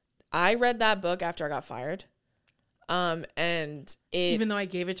I read that book after I got fired. And even though I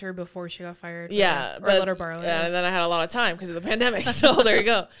gave it to her before she got fired. Yeah, or let her borrow it. And then I had a lot of time because of the pandemic. So there you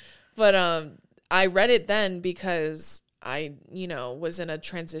go. But I read it then because I, was in a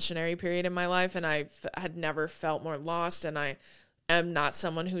transitionary period in my life, and I had never felt more lost. And I am not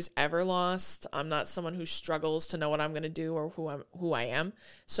someone who's ever lost. I'm not someone who struggles to know what I'm going to do or who I am.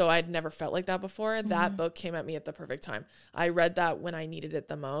 So I'd never felt like that before. Mm-hmm. That book came at me at the perfect time. I read that when I needed it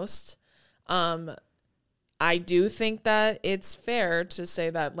the most. I do think that it's fair to say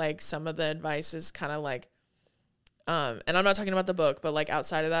that like some of the advice is kind of like, and I'm not talking about the book, but like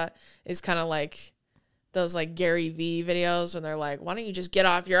outside of that is kind of like those like Gary V videos when they're like, why don't you just get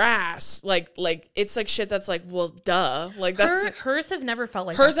off your ass? Like it's like shit that's like, well, duh. Like that's hers have never felt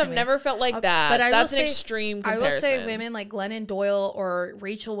like hers that have never felt like that. But that's an extreme comparison. I will say women like Glennon Doyle or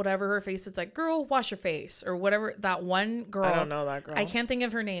Rachel, whatever her face, it's like, girl, wash your face or whatever. That one girl. I don't know that girl. I can't think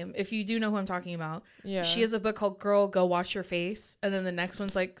of her name. If you do know who I'm talking about. Yeah. She has a book called Girl, Go Wash Your Face. And then the next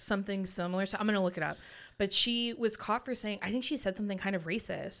one's like something similar to, I'm going to look it up. But she was caught for saying, I think she said something kind of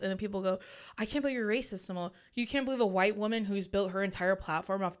racist. And then people go, I can't believe you're racist. Well, you can't believe a white woman who's built her entire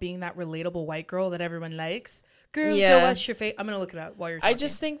platform off being that relatable white girl that everyone likes. Girl, go wash your face. I'm going to look it up while you're talking. I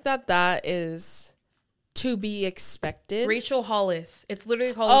just think that is to be expected. Rachel Hollis. It's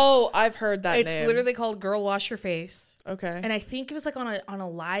literally called... Oh, I've heard that name. It's literally called Girl Wash Your Face. Okay. And I think it was like on a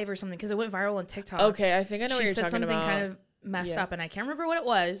live or something because it went viral on TikTok. Okay, I think I know what you're talking about. She said something kind of messed up, and I can't remember what it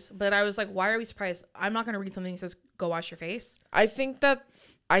was, but I was like, why are we surprised? I'm not going to read something that says go wash your face. I think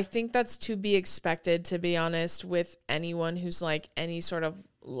that's to be expected, to be honest, with anyone who's like any sort of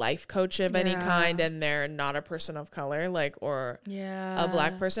life coach of any kind and they're not a person of color, like, or a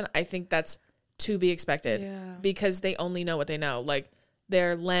black person. I think that's to be expected because they only know what they know. Like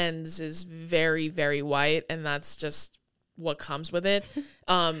their lens is very, very white, and that's just what comes with it.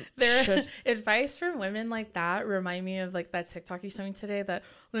 Advice from women like that remind me of like that TikTok you sent me today, that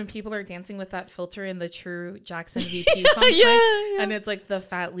when people are dancing with that filter in the True Jackson VP song, and it's like the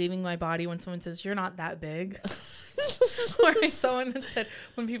fat leaving my body when someone says you're not that big. Or someone that said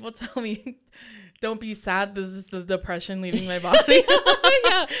when people tell me don't be sad, this is the depression leaving my body.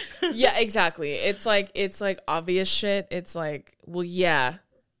 yeah, exactly. It's like obvious shit. It's like, well, yeah,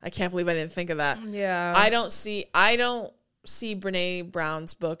 I can't believe I didn't think of that. Yeah, I don't see Brene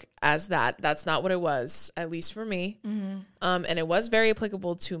Brown's book as that. That's not what it was, at least for me. Mm-hmm. And it was very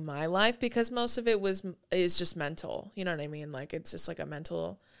applicable to my life because most of it is just mental. You know what I mean? Like it's just like a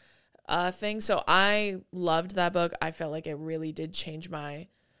mental thing. So I loved that book. I felt like it really did change my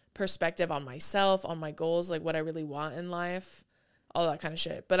perspective on myself, on my goals, like what I really want in life, all that kind of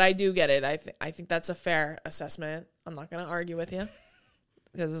shit. But I do get it. I think that's a fair assessment. I'm not going to argue with you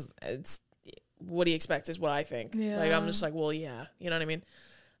because it's what do you expect is what I think. Yeah. Like, I'm just like, well, yeah, you know what I mean?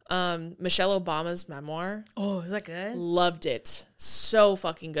 Michelle Obama's memoir. Oh, is that good? Loved it. So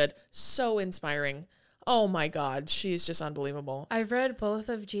fucking good. So inspiring. Oh my God. She's just unbelievable. I've read both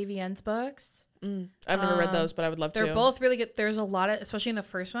of JVN's books. I've never read those, but I would love to. They're both really good. There's a lot of, especially in the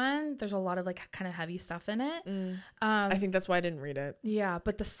first one, there's a lot of like kind of heavy stuff in it. I think that's why I didn't read it. Yeah,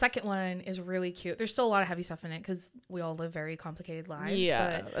 but the second one is really cute. There's still a lot of heavy stuff in it because we all live very complicated lives.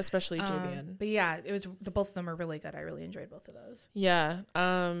 Yeah, but, especially JVN. But yeah, it was both of them are really good. I really enjoyed both of those. Yeah.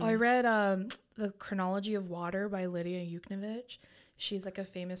 I read The Chronology of Water by Lydia Yuknevich. She's like a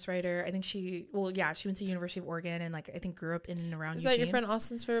famous writer. I think she went to University of Oregon and like I think grew up in and around Is Eugene. that your friend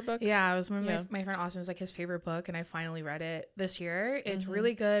Austin's favorite book? Yeah, it was one of my friend Austin was like his favorite book, and I finally read it this year. It's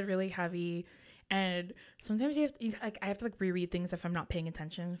really good, really heavy, and sometimes I have to like reread things if I'm not paying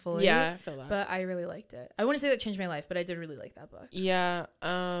attention fully. Yeah, I feel that. But I really liked it. I wouldn't say that changed my life, but I did really like that book. Yeah.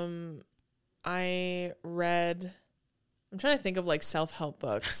 I read. I'm trying to think of like self-help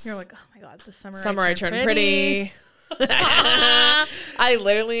books. You're like, oh my God, the summer I turned pretty. I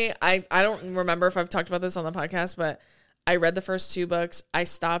literally, I don't remember if I've talked about this on the podcast, but I read the first 2 books. I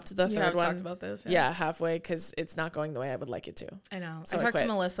stopped the third one. Talked about this. Yeah, halfway because it's not going the way I would like it to. I know. So I talked quit. to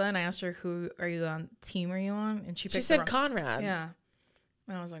Melissa and I asked her, who are you on? Team are you on? And she said Conrad. Yeah.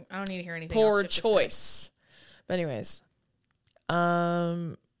 And I was like, I don't need to hear anything. Poor choice. But anyways,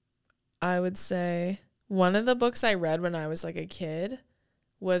 I would say one of the books I read when I was like a kid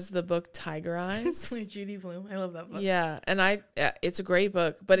was the book Tiger Eyes. With Judy Blume. I love that book. Yeah, and it's a great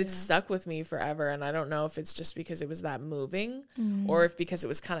book, but it's stuck with me forever, and I don't know if it's just because it was that moving or if because it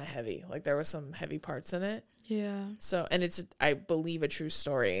was kind of heavy. Like there was some heavy parts in it. Yeah. So, and it's, I believe, a true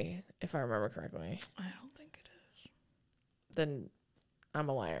story, if I remember correctly. I don't think it is. Then I'm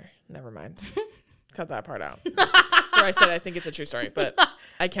a liar. Never mind. Cut that part out. Where I said I think it's a true story, but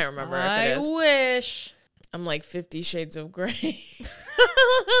I can't remember if it is. I wish. I'm like 50 Shades of Grey.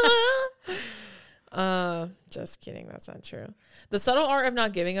 Just kidding. That's not true. The Subtle Art of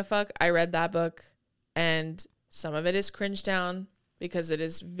Not Giving a Fuck. I read that book, and some of it is cringe down because it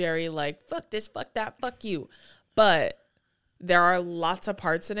is very like, fuck this, fuck that, fuck you. But there are lots of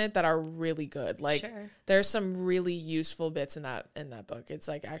parts in it that are really good. Like there's some really useful bits in that book. It's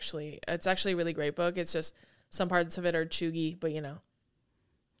like it's actually a really great book. It's just some parts of it are chuggy, but you know.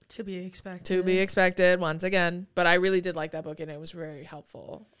 To be expected. To be expected, once again. But I really did like that book, and it was very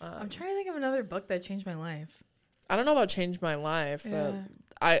helpful. I'm trying to think of another book that changed my life. I don't know about changed my life,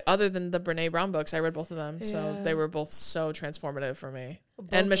 but other than the Brene Brown books, I read both of them. So they were both so transformative for me.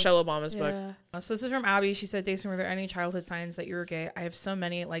 And Michelle Obama's book. So this is from Abby. She said, Jason, were there any childhood signs that you were gay? I have so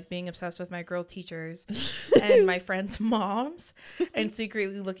many, like being obsessed with my girl teachers and my friends' moms and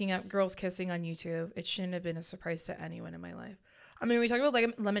secretly looking up girls kissing on YouTube. It shouldn't have been a surprise to anyone in my life. I mean, we talked about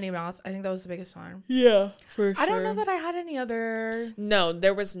like Lemonade Mouth. I think that was the biggest one. Yeah, for sure. I don't know that I had any other. No,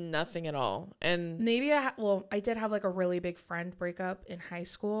 there was nothing at all. And maybe I did have like a really big friend breakup in high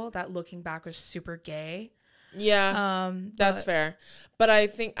school that looking back was super gay. Yeah, that's fair. But I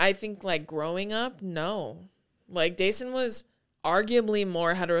think like growing up, no. Like Dason was arguably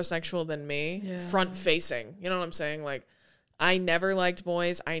more heterosexual than me, front facing. You know what I'm saying? Like I never liked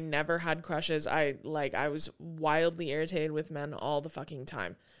boys. I never had crushes. I was wildly irritated with men all the fucking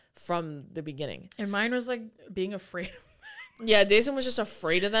time from the beginning. And mine was like being afraid of them. Yeah, Dason was just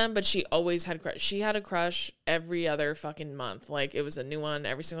afraid of them, but she always had crush. She had a crush every other fucking month. Like it was a new one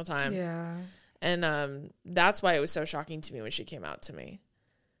every single time. Yeah. And that's why it was so shocking to me when she came out to me.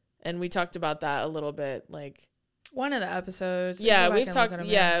 And we talked about that a little bit, like one of the episodes. Yeah, we've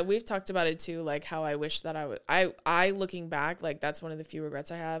talked about it too, like how I wish that I looking back, like that's one of the few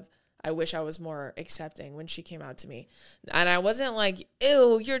regrets I have. I wish I was more accepting when she came out to me. And I wasn't like,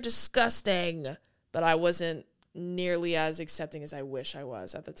 ew, you're disgusting, but I wasn't nearly as accepting as I wish I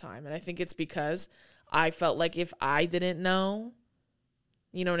was at the time. And I think it's because I felt like if I didn't know,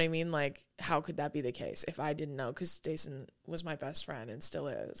 you know what I mean? Like, how could that be the case if I didn't know? Because Dason was my best friend and still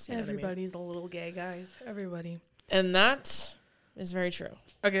is. You know Everybody's a little gay, guys. Everybody. And that is very true.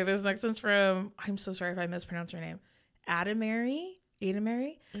 Okay, this next one's from, I'm so sorry if I mispronounced her name, Ada Mary.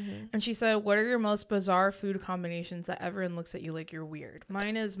 And she said, what are your most bizarre food combinations that everyone looks at you like you're weird?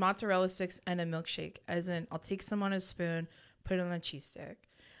 Mine is mozzarella sticks and a milkshake, as in I'll take some on a spoon, put it on a cheese stick.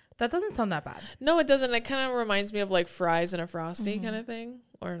 That doesn't sound that bad. No, it doesn't. It kind of reminds me of like fries and a Frosty kind of thing,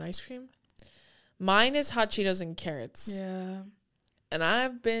 or an ice cream. Mine is hot Cheetos and carrots. Yeah. And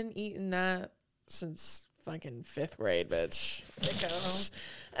I've been eating that since fucking 5th grade, bitch. Sicko.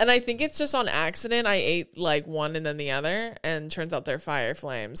 And I think it's just on accident. I ate like one and then the other, and turns out they're fire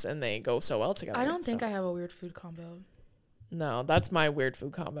flames, and they go so well together. I don't think I have a weird food combo. No, that's my weird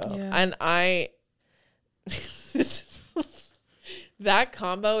food combo. Yeah. And that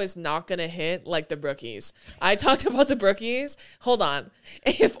combo is not going to hit like the Brookies. I talked about the Brookies. Hold on.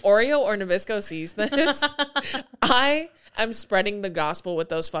 If Oreo or Nabisco sees this, I am spreading the gospel with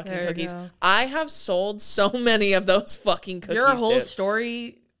those fucking cookies. I have sold so many of those fucking cookies. Your whole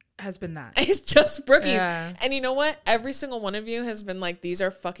story has been that. It's just Brookies. Yeah. And you know what? Every single one of you has been like, these are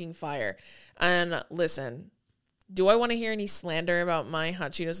fucking fire. And listen, do I want to hear any slander about my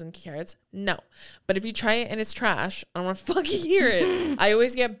hot Cheetos and carrots? No. But if you try it and it's trash, I don't want to fucking hear it. I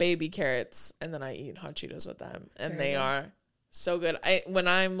always get baby carrots and then I eat hot Cheetos with them. And they are so good. When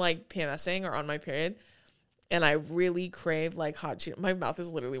I'm like PMSing or on my period and I really crave like hot Cheetos, my mouth is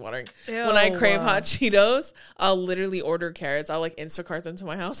literally watering. Ew. When I crave hot Cheetos, I'll literally order carrots. I'll like Instacart them to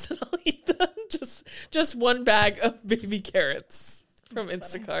my house and I'll eat them. Just one bag of baby carrots from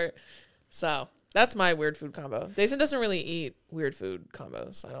Instacart. Funny. So that's my weird food combo. Jason doesn't really eat weird food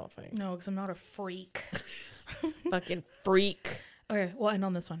combos, I don't think. No, because I'm not a freak. Fucking freak. Okay, we'll end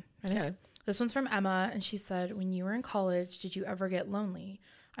on this one. Ready? Okay. This one's from Emma, and she said, when you were in college, did you ever get lonely?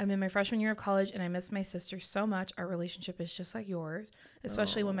 I'm in my freshman year of college, and I miss my sister so much. Our relationship is just like yours,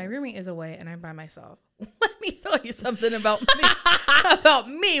 especially when my roommate is away and I'm by myself. Let me tell you something about me. About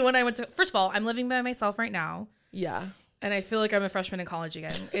me when I went to... First of all, I'm living by myself right now. Yeah. And I feel like I'm a freshman in college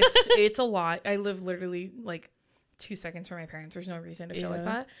again. It's a lot. I live literally like 2 seconds from my parents. There's no reason to feel like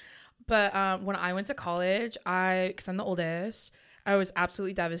that. But when I went to college, because I'm the oldest, I was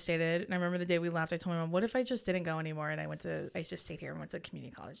absolutely devastated. And I remember the day we left, I told my mom, what if I just didn't go anymore? And I just stayed here and went to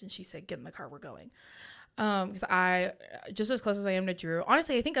community college. And she said, get in the car, we're going. Because I, just as close as I am to Drew,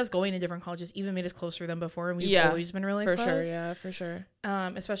 honestly, I think us going to different colleges even made us closer than before. And we've always been really close. For sure, yeah, for sure.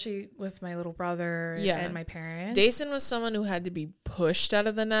 Especially with my little brother and my parents. Dason was someone who had to be pushed out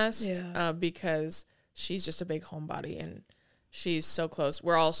of the nest because she's just a big homebody and she's so close.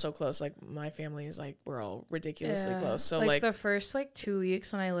 We're all so close. Like my family is like, we're all ridiculously close. So like the first like 2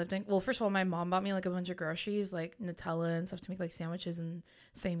 weeks when I lived in, well, first of all, my mom bought me like a bunch of groceries, like Nutella and stuff to make like sandwiches and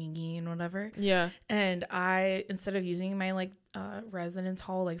samigi and whatever. Yeah. And I, instead of using my like residence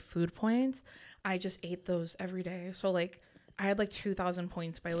hall like food points, I just ate those every day. So like I had like 2,000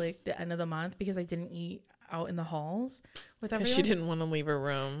 points by like the end of the month because I didn't eat out in the halls with everyone. Because she didn't want to leave her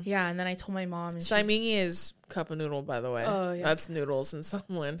room. Yeah, and then I told my mom. And samigi is cup of noodle, by the way. Oh, yeah. That's noodles in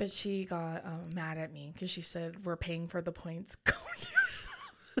someone. But she got mad at me because she said, we're paying for the points. Go use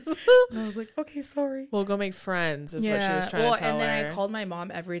them. And I was like, okay, sorry. We'll go make friends is what she was trying to tell her. And then I called my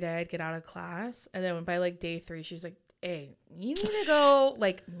mom every day. I'd get out of class. And then by like day 3, she's like, hey, you need to go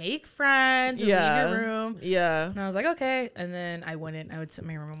like make friends and leave your room. Yeah. And I was like, okay. And then I wouldn't. I would sit in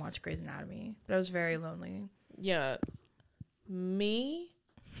my room and watch Grey's Anatomy. But I was very lonely. Yeah. Me?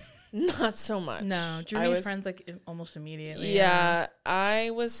 Not so much. No. Drew made friends like almost immediately. Yeah.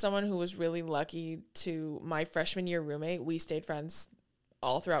 I was someone who was really lucky to my freshman year roommate. We stayed friends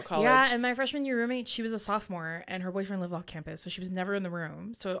all throughout college. Yeah, and my freshman year roommate, she was a sophomore, and her boyfriend lived off campus, so she was never in the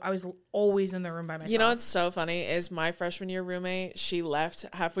room. So I was always in the room by myself. You know what's so funny is my freshman year roommate, she left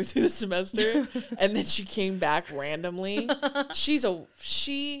halfway through the semester, and then she came back randomly. She is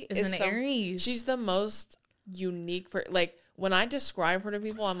an Aries. She's the most unique like when I describe her to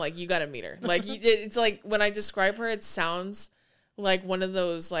people, I'm like, you gotta meet her. Like it's like when I describe her, it sounds like one of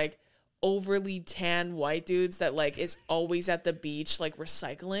those like overly tan white dudes that like is always at the beach like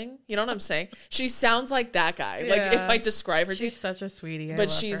recycling. You know what I'm saying? She sounds like that guy. Yeah. Like if I describe her, she's such a sweetie. But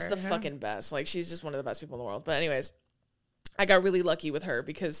she's the fucking best. Like she's just one of the best people in the world. But anyways, I got really lucky with her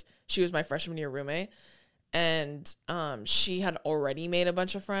because she was my freshman year roommate, and she had already made a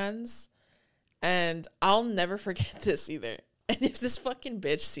bunch of friends, and I'll never forget this either. And if this fucking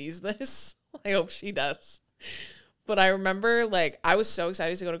bitch sees this, I hope she does. But I remember, like, I was so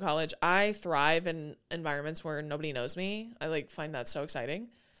excited to go to college. I thrive in environments where nobody knows me. I, like, find that so exciting.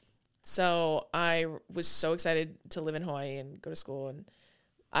 So I was so excited to live in Hawaii and go to school. And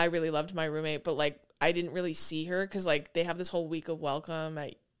I really loved my roommate. But, like, I didn't really see her because, like, they have this whole week of welcome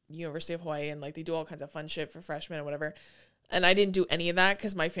at University of Hawaii. And, like, they do all kinds of fun shit for freshmen and whatever. And I didn't do any of that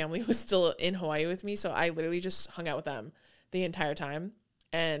because my family was still in Hawaii with me. So I literally just hung out with them the entire time.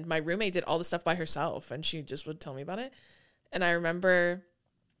 And my roommate did all the stuff by herself, and she just would tell me about it. And I remember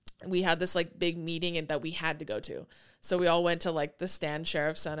we had this like big meeting and that we had to go to. So we all went to like the Stan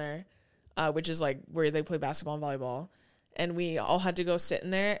Sheriff Center, which is like where they play basketball and volleyball. And we all had to go sit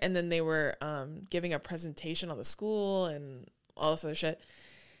in there. And then they were giving a presentation on the school and all this other shit.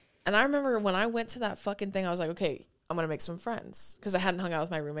 And I remember when I went to that fucking thing, I was like, okay, I'm going to make some friends because I hadn't hung out with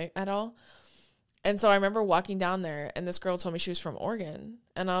my roommate at all. And so I remember walking down there and this girl told me she was from Oregon.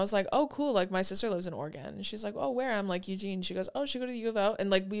 And I was like, oh, cool. Like my sister lives in Oregon. And she's like, oh, where? I'm like, Eugene. She goes, oh, she go to the U of O. And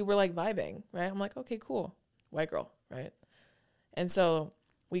like, we were like vibing, right? I'm like, okay, cool. White girl, right? And so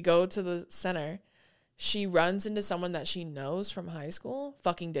we go to the center. She runs into someone that she knows from high school,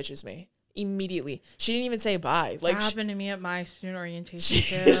 fucking ditches me immediately. She didn't even say bye. Like that happened to me at my student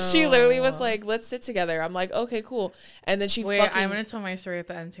orientation. She literally was like, let's sit together. I'm like, okay, cool. And then she I'm gonna tell my story at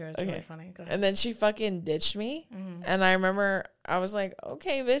the end too. It's okay. Really funny. Go ahead. And then she fucking ditched me. And I remember I was like,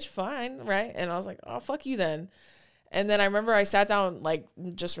 okay, bitch, fine, right? And I was like, oh, fuck you then. And then I remember I sat down like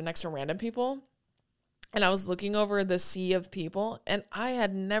just next to random people. And I was looking over the sea of people, and I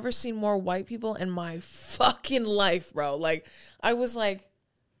had never seen more white people in my fucking life, bro. Like, I was like,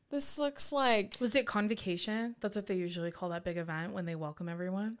 this looks like... Was it convocation? That's what they usually call that big event when they welcome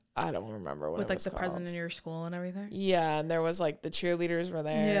everyone. I don't remember what it was with like the called. president of your school and everything. Yeah, and there was like the cheerleaders were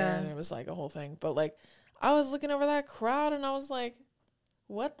there, and it was like a whole thing. But like, I was looking over that crowd, and I was like,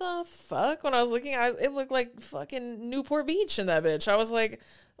 what the fuck? When I was looking, it looked like fucking Newport Beach in that bitch. I was like,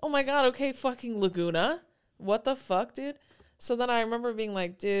 oh my God, okay, fucking Laguna. What the fuck, dude? So then I remember being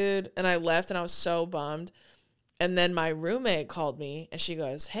like, dude, and I left, and I was so bummed. And then my roommate called me and she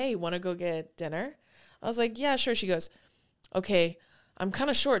goes, hey, want to go get dinner? I was like, yeah, sure. She goes, okay, I'm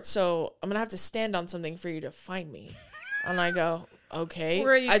kind of short, so I'm going to have to stand on something for you to find me. And I go, okay.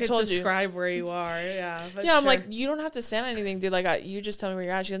 Or you could describe where you are. Yeah. Yeah, sure. I'm like, you don't have to stand on anything, dude. Like, you just tell me where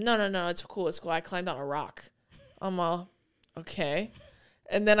you're at. She goes, no, it's cool. It's cool. I climbed on a rock. I'm all, okay.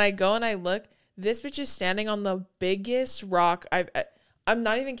 And then I go and I look. This bitch is standing on the biggest rock I'm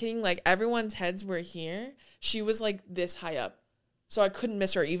not even kidding. Like, everyone's heads were here. She was like this high up. So I couldn't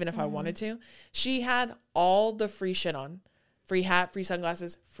miss her even if I wanted to. She had all the free shit on. Free hat, free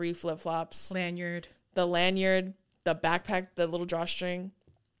sunglasses, free flip-flops. Lanyard. The lanyard, the backpack, the little drawstring,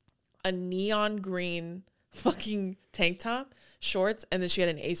 a neon green fucking tank top, shorts, and then she had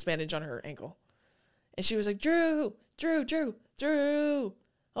an ace bandage on her ankle. And she was like, Drew.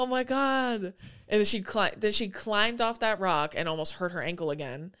 Oh my God. And then she climbed off that rock and almost hurt her ankle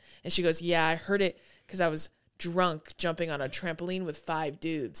again. And she goes, yeah, I hurt it because I was drunk jumping on a trampoline with 5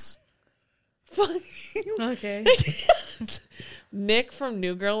 dudes. Okay. Nick from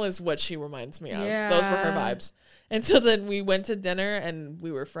New Girl is what she reminds me of. Yeah. Those were her vibes. And so then we went to dinner and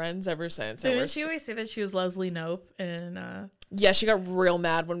we were friends ever since. Didn't she always say that she was Leslie Knope? And yeah, she got real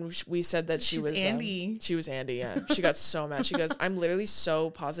mad when we said that she was Andy. She was Andy, yeah. She got so mad. She goes, I'm literally so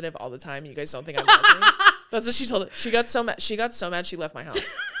positive all the time. You guys don't think I'm Leslie? That's what she told it. She got so mad. She left my house.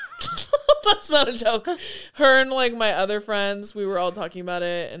 That's not a joke. Her and like my other friends, we were all talking about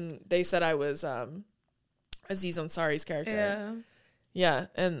it, and they said I was Aziz Ansari's character. Yeah. Yeah,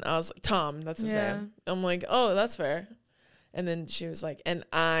 and I was like, Tom, that's his name. I'm like, oh, that's fair. And then she was like, and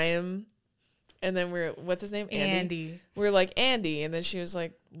I'm, and then what's his name? Andy. We're like, Andy. And then she was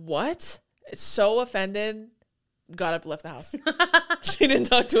like, what? So offended, got up, left the house. She didn't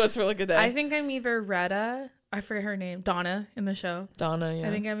talk to us for like a day. I think I'm either Retta, I forget her name, Donna in the show. Donna, yeah.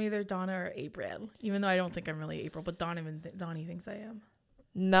 I think I'm either Donna or April, even though I don't think I'm really April, but Donnie thinks I am.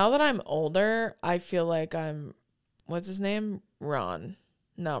 Now that I'm older, I feel like I'm, what's his name? Ron.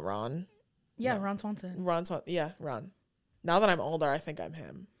 Not Ron. Yeah, no. Ron Swanson. Yeah, Ron. Now that I'm older, I think I'm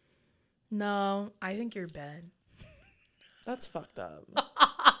him. No, I think you're Ben. That's fucked up.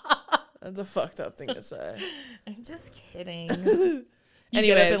 That's a fucked up thing to say. I'm just kidding. Anyways,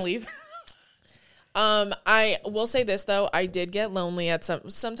 get up and leave. I will say this though, I did get lonely at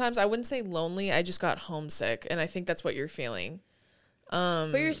sometimes. I wouldn't say lonely, I just got homesick, and I think that's what you're feeling.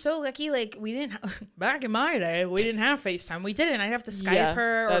 But you're so lucky. Like, we didn't back in my day, we didn't have FaceTime. We didn't. I'd have to Skype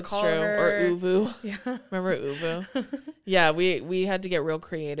her or call her. Or Uvu. Yeah. Remember Uvu? Yeah, we had to get real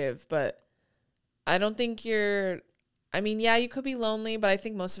creative, but I don't think yeah, you could be lonely, but I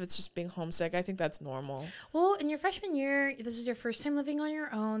think most of it's just being homesick. I think that's normal. Well, in your freshman year, this is your first time living on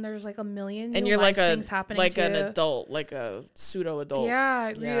your own. There's like a million and you're like things happening like to an adult, like a pseudo adult.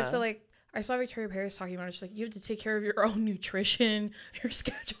 Yeah, you have to like. I saw Victoria Paris talking about it. She's like, you have to take care of your own nutrition, your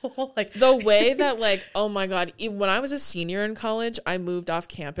schedule. Like the way that like, oh my God, when I was a senior in college, I moved off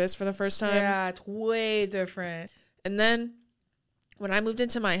campus for the first time. Yeah, it's way different. And then when I moved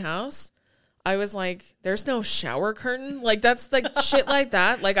into my house, I was like, there's no shower curtain. Like that's like shit like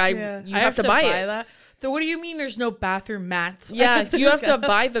that. Like you have to buy it. That. So what do you mean there's no bathroom mats? Yeah, you have to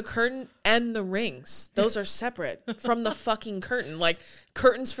buy the curtain and the rings. Those are separate from the fucking curtain. Like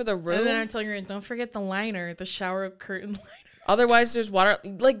curtains for the room. And then I'm telling her, don't forget the liner, the shower curtain liner. Otherwise, there's water.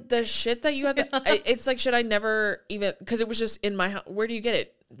 Like, the shit that you have to... It's like, should I never even... Because it was just in my house. Where do you get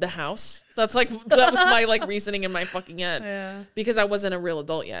it? The house? That was my, like, reasoning in my fucking head. Yeah. Because I wasn't a real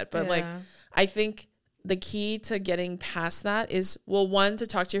adult yet. But, like, I think the key to getting past that is, well, one, to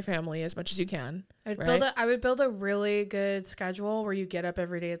talk to your family as much as you can. I would build a really good schedule where you get up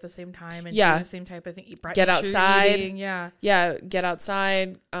every day at the same time and do the same type of thing. Get outside. Yeah, get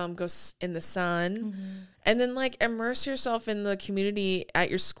outside. Go in the sun. Mm-hmm. And then, like, immerse yourself in the community at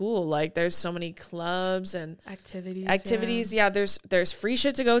your school. Like, there's so many clubs and activities. Yeah, there's free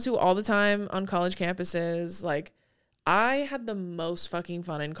shit to go to all the time on college campuses. Like, I had the most fucking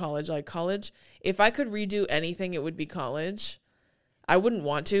fun in college. Like, college, if I could redo anything, it would be college. I wouldn't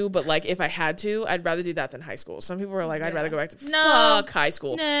want to, but, like, if I had to, I'd rather do that than high school. Some people are like, I'd rather go back to fuck high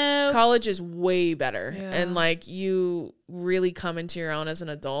school. No. College is way better. Yeah. And, like, you really come into your own as an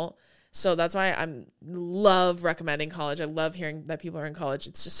adult. So that's why I love recommending college. I love hearing that people are in college.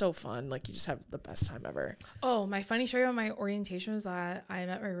 It's just so fun. Like, you just have the best time ever. Oh, my funny story about my orientation was that I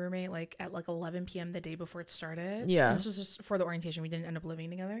met my roommate like at like 11 p.m. the day before it started. Yeah. And this was just for the orientation. We didn't end up living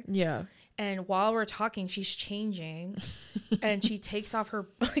together. Yeah. And while we're talking, she's changing and she takes off her,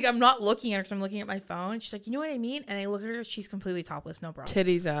 like, I'm not looking at her because I'm looking at my phone. She's like, you know what I mean? And I look at her, she's completely topless, no bra.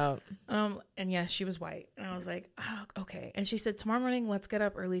 Titties out. And yes, she was white. And I was like, oh, okay. And she said, tomorrow morning, let's get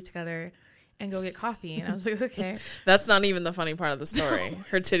up early together and go get coffee. And I was like, okay. That's not even the funny part of the story. No.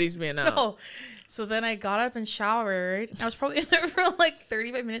 Her titties being out. No. So then I got up and showered. I was probably in there for like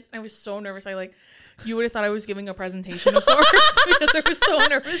 35 minutes. And I was so nervous. You would have thought I was giving a presentation of sorts because I was so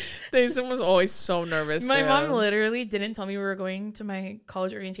nervous. Jason was always so nervous. My mom literally didn't tell me we were going to my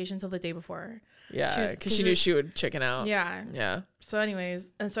college orientation until the day before. Yeah, because she knew she would chicken out. Yeah. Yeah. So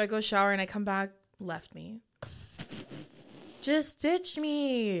anyways, and so I go shower and I come back, left me. Just ditched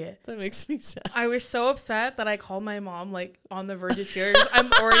me. That makes me sad. I was so upset that I called my mom, like, on the verge of tears.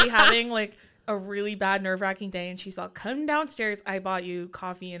 I'm already having, like, a really bad nerve-wracking day, and she's like, come downstairs. I bought you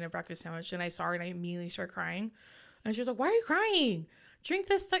coffee and a breakfast sandwich. And I saw her and I immediately started crying. And she was like, why are you crying? Drink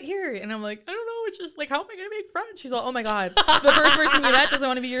this stuff here. And I'm like, I don't know. It's just like, how am I going to make friends? She's like, oh my God. The first person you met doesn't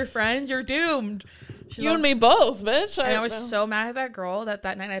want to be your friend. You're doomed. She's you and me both, bitch. And I was so mad at that girl that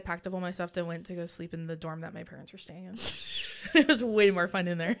night I packed up all my stuff and went to go sleep in the dorm that my parents were staying in. It was way more fun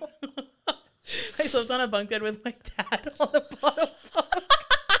in there. I slept on a bunk bed with my dad on the bottom bunk.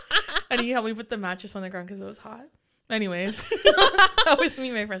 And he helped me put the mattress on the ground because it was hot. Anyways, that was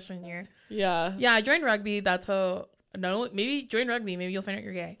me my freshman year. Yeah. Yeah, I joined rugby. That's how... No, maybe join rugby. Maybe you'll find out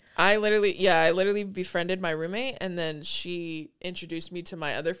you're gay. I literally befriended my roommate, and then she introduced me to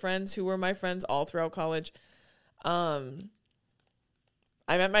my other friends who were my friends all throughout college. I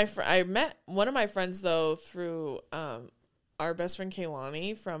met one of my friends though through our best friend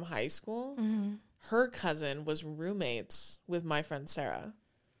Kaylani from high school. Mm-hmm. Her cousin was roommates with my friend Sarah.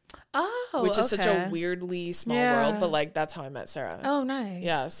 Oh, which is such a weirdly small world, but like that's how I met Sarah. Oh, nice.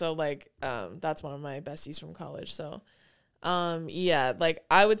 Yeah, so like that's one of my besties from college. So yeah, like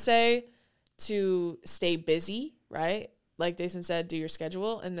I would say to stay busy, right? Like Jason said, do your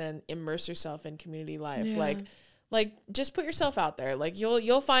schedule and then immerse yourself in community life. Yeah. Like just put yourself out there. Like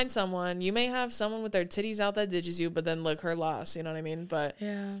you'll find someone. You may have someone with their titties out that ditches you, but then look, her loss, you know what I mean? But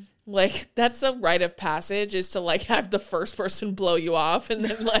yeah. Like that's a rite of passage is to like have the first person blow you off and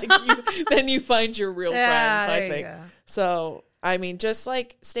then like then you find your real friends, I think. So I mean, just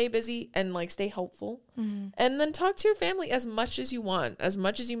like stay busy and like stay hopeful, and then talk to your family as much as you want, as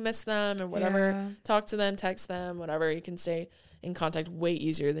much as you miss them or whatever. Yeah. Talk to them, text them, whatever. You can stay in contact way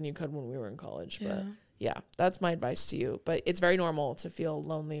easier than you could when we were in college. Yeah. But yeah, that's my advice to you. But it's very normal to feel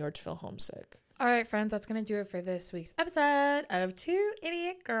lonely or to feel homesick. All right, friends, that's going to do it for this week's episode of Two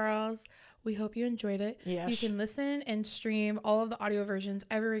Idiot Girls. We hope you enjoyed it. Yes. You can listen and stream all of the audio versions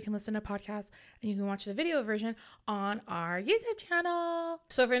everywhere you can listen to podcasts, and you can watch the video version on our YouTube channel.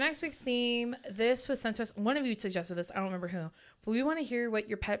 So for next week's theme, this was sent to us. One of you suggested this. I don't remember who, but we want to hear what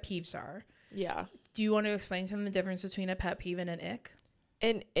your pet peeves are. Yeah. Do you want to explain to them the difference between a pet peeve and an ick?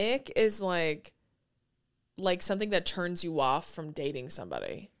 An ick is like something that turns you off from dating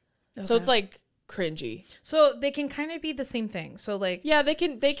somebody. Okay. So it's like cringy. So they can kind of be the same thing. So like, yeah, they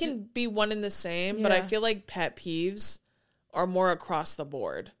can be one and the same, but I feel like pet peeves are more across the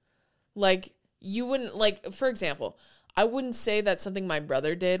board. Like you wouldn't, like, for example, I wouldn't say that something my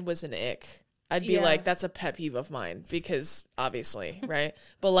brother did was an ick. I'd be like, that's a pet peeve of mine because obviously, right?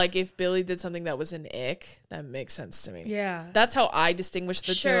 But like if Billy did something that was an ick, that makes sense to me. Yeah. That's how I distinguish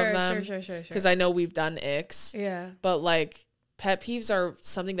the two of them. Sure. Because I know we've done icks. Yeah. But like pet peeves are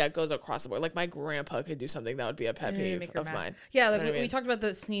something that goes across the board. Like my grandpa could do something that would be a pet peeve of mine. Yeah, like we talked about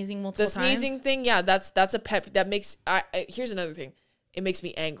the sneezing multiple times. The sneezing thing, yeah, that's a pet that makes. Here's another thing. It makes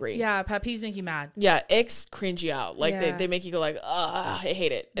me angry. Yeah, pet peeves make you mad. Yeah, icks cringe you out. Like they make you go like, ugh, I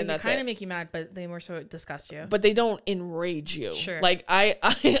hate it. And that's it. They kind of make you mad, but they more so disgust you. But they don't enrage you. Sure. Like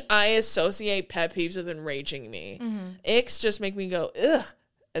I associate pet peeves with enraging me. Mm-hmm. Icks just make me go, ugh.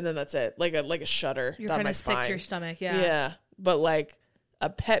 And then that's it. Like a shudder down my spine. You're kind of sick to your stomach, yeah. Yeah. But like a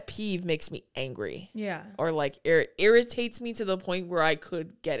pet peeve makes me angry. Yeah. Or like irritates me to the point where I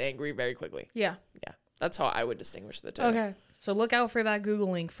could get angry very quickly. Yeah. Yeah. That's how I would distinguish the two. Okay. So look out for that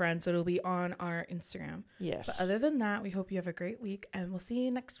Google link, friends. It'll be on our Instagram. Yes. But other than that, we hope you have a great week, and we'll see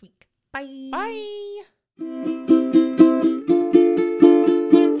you next week. Bye. Bye.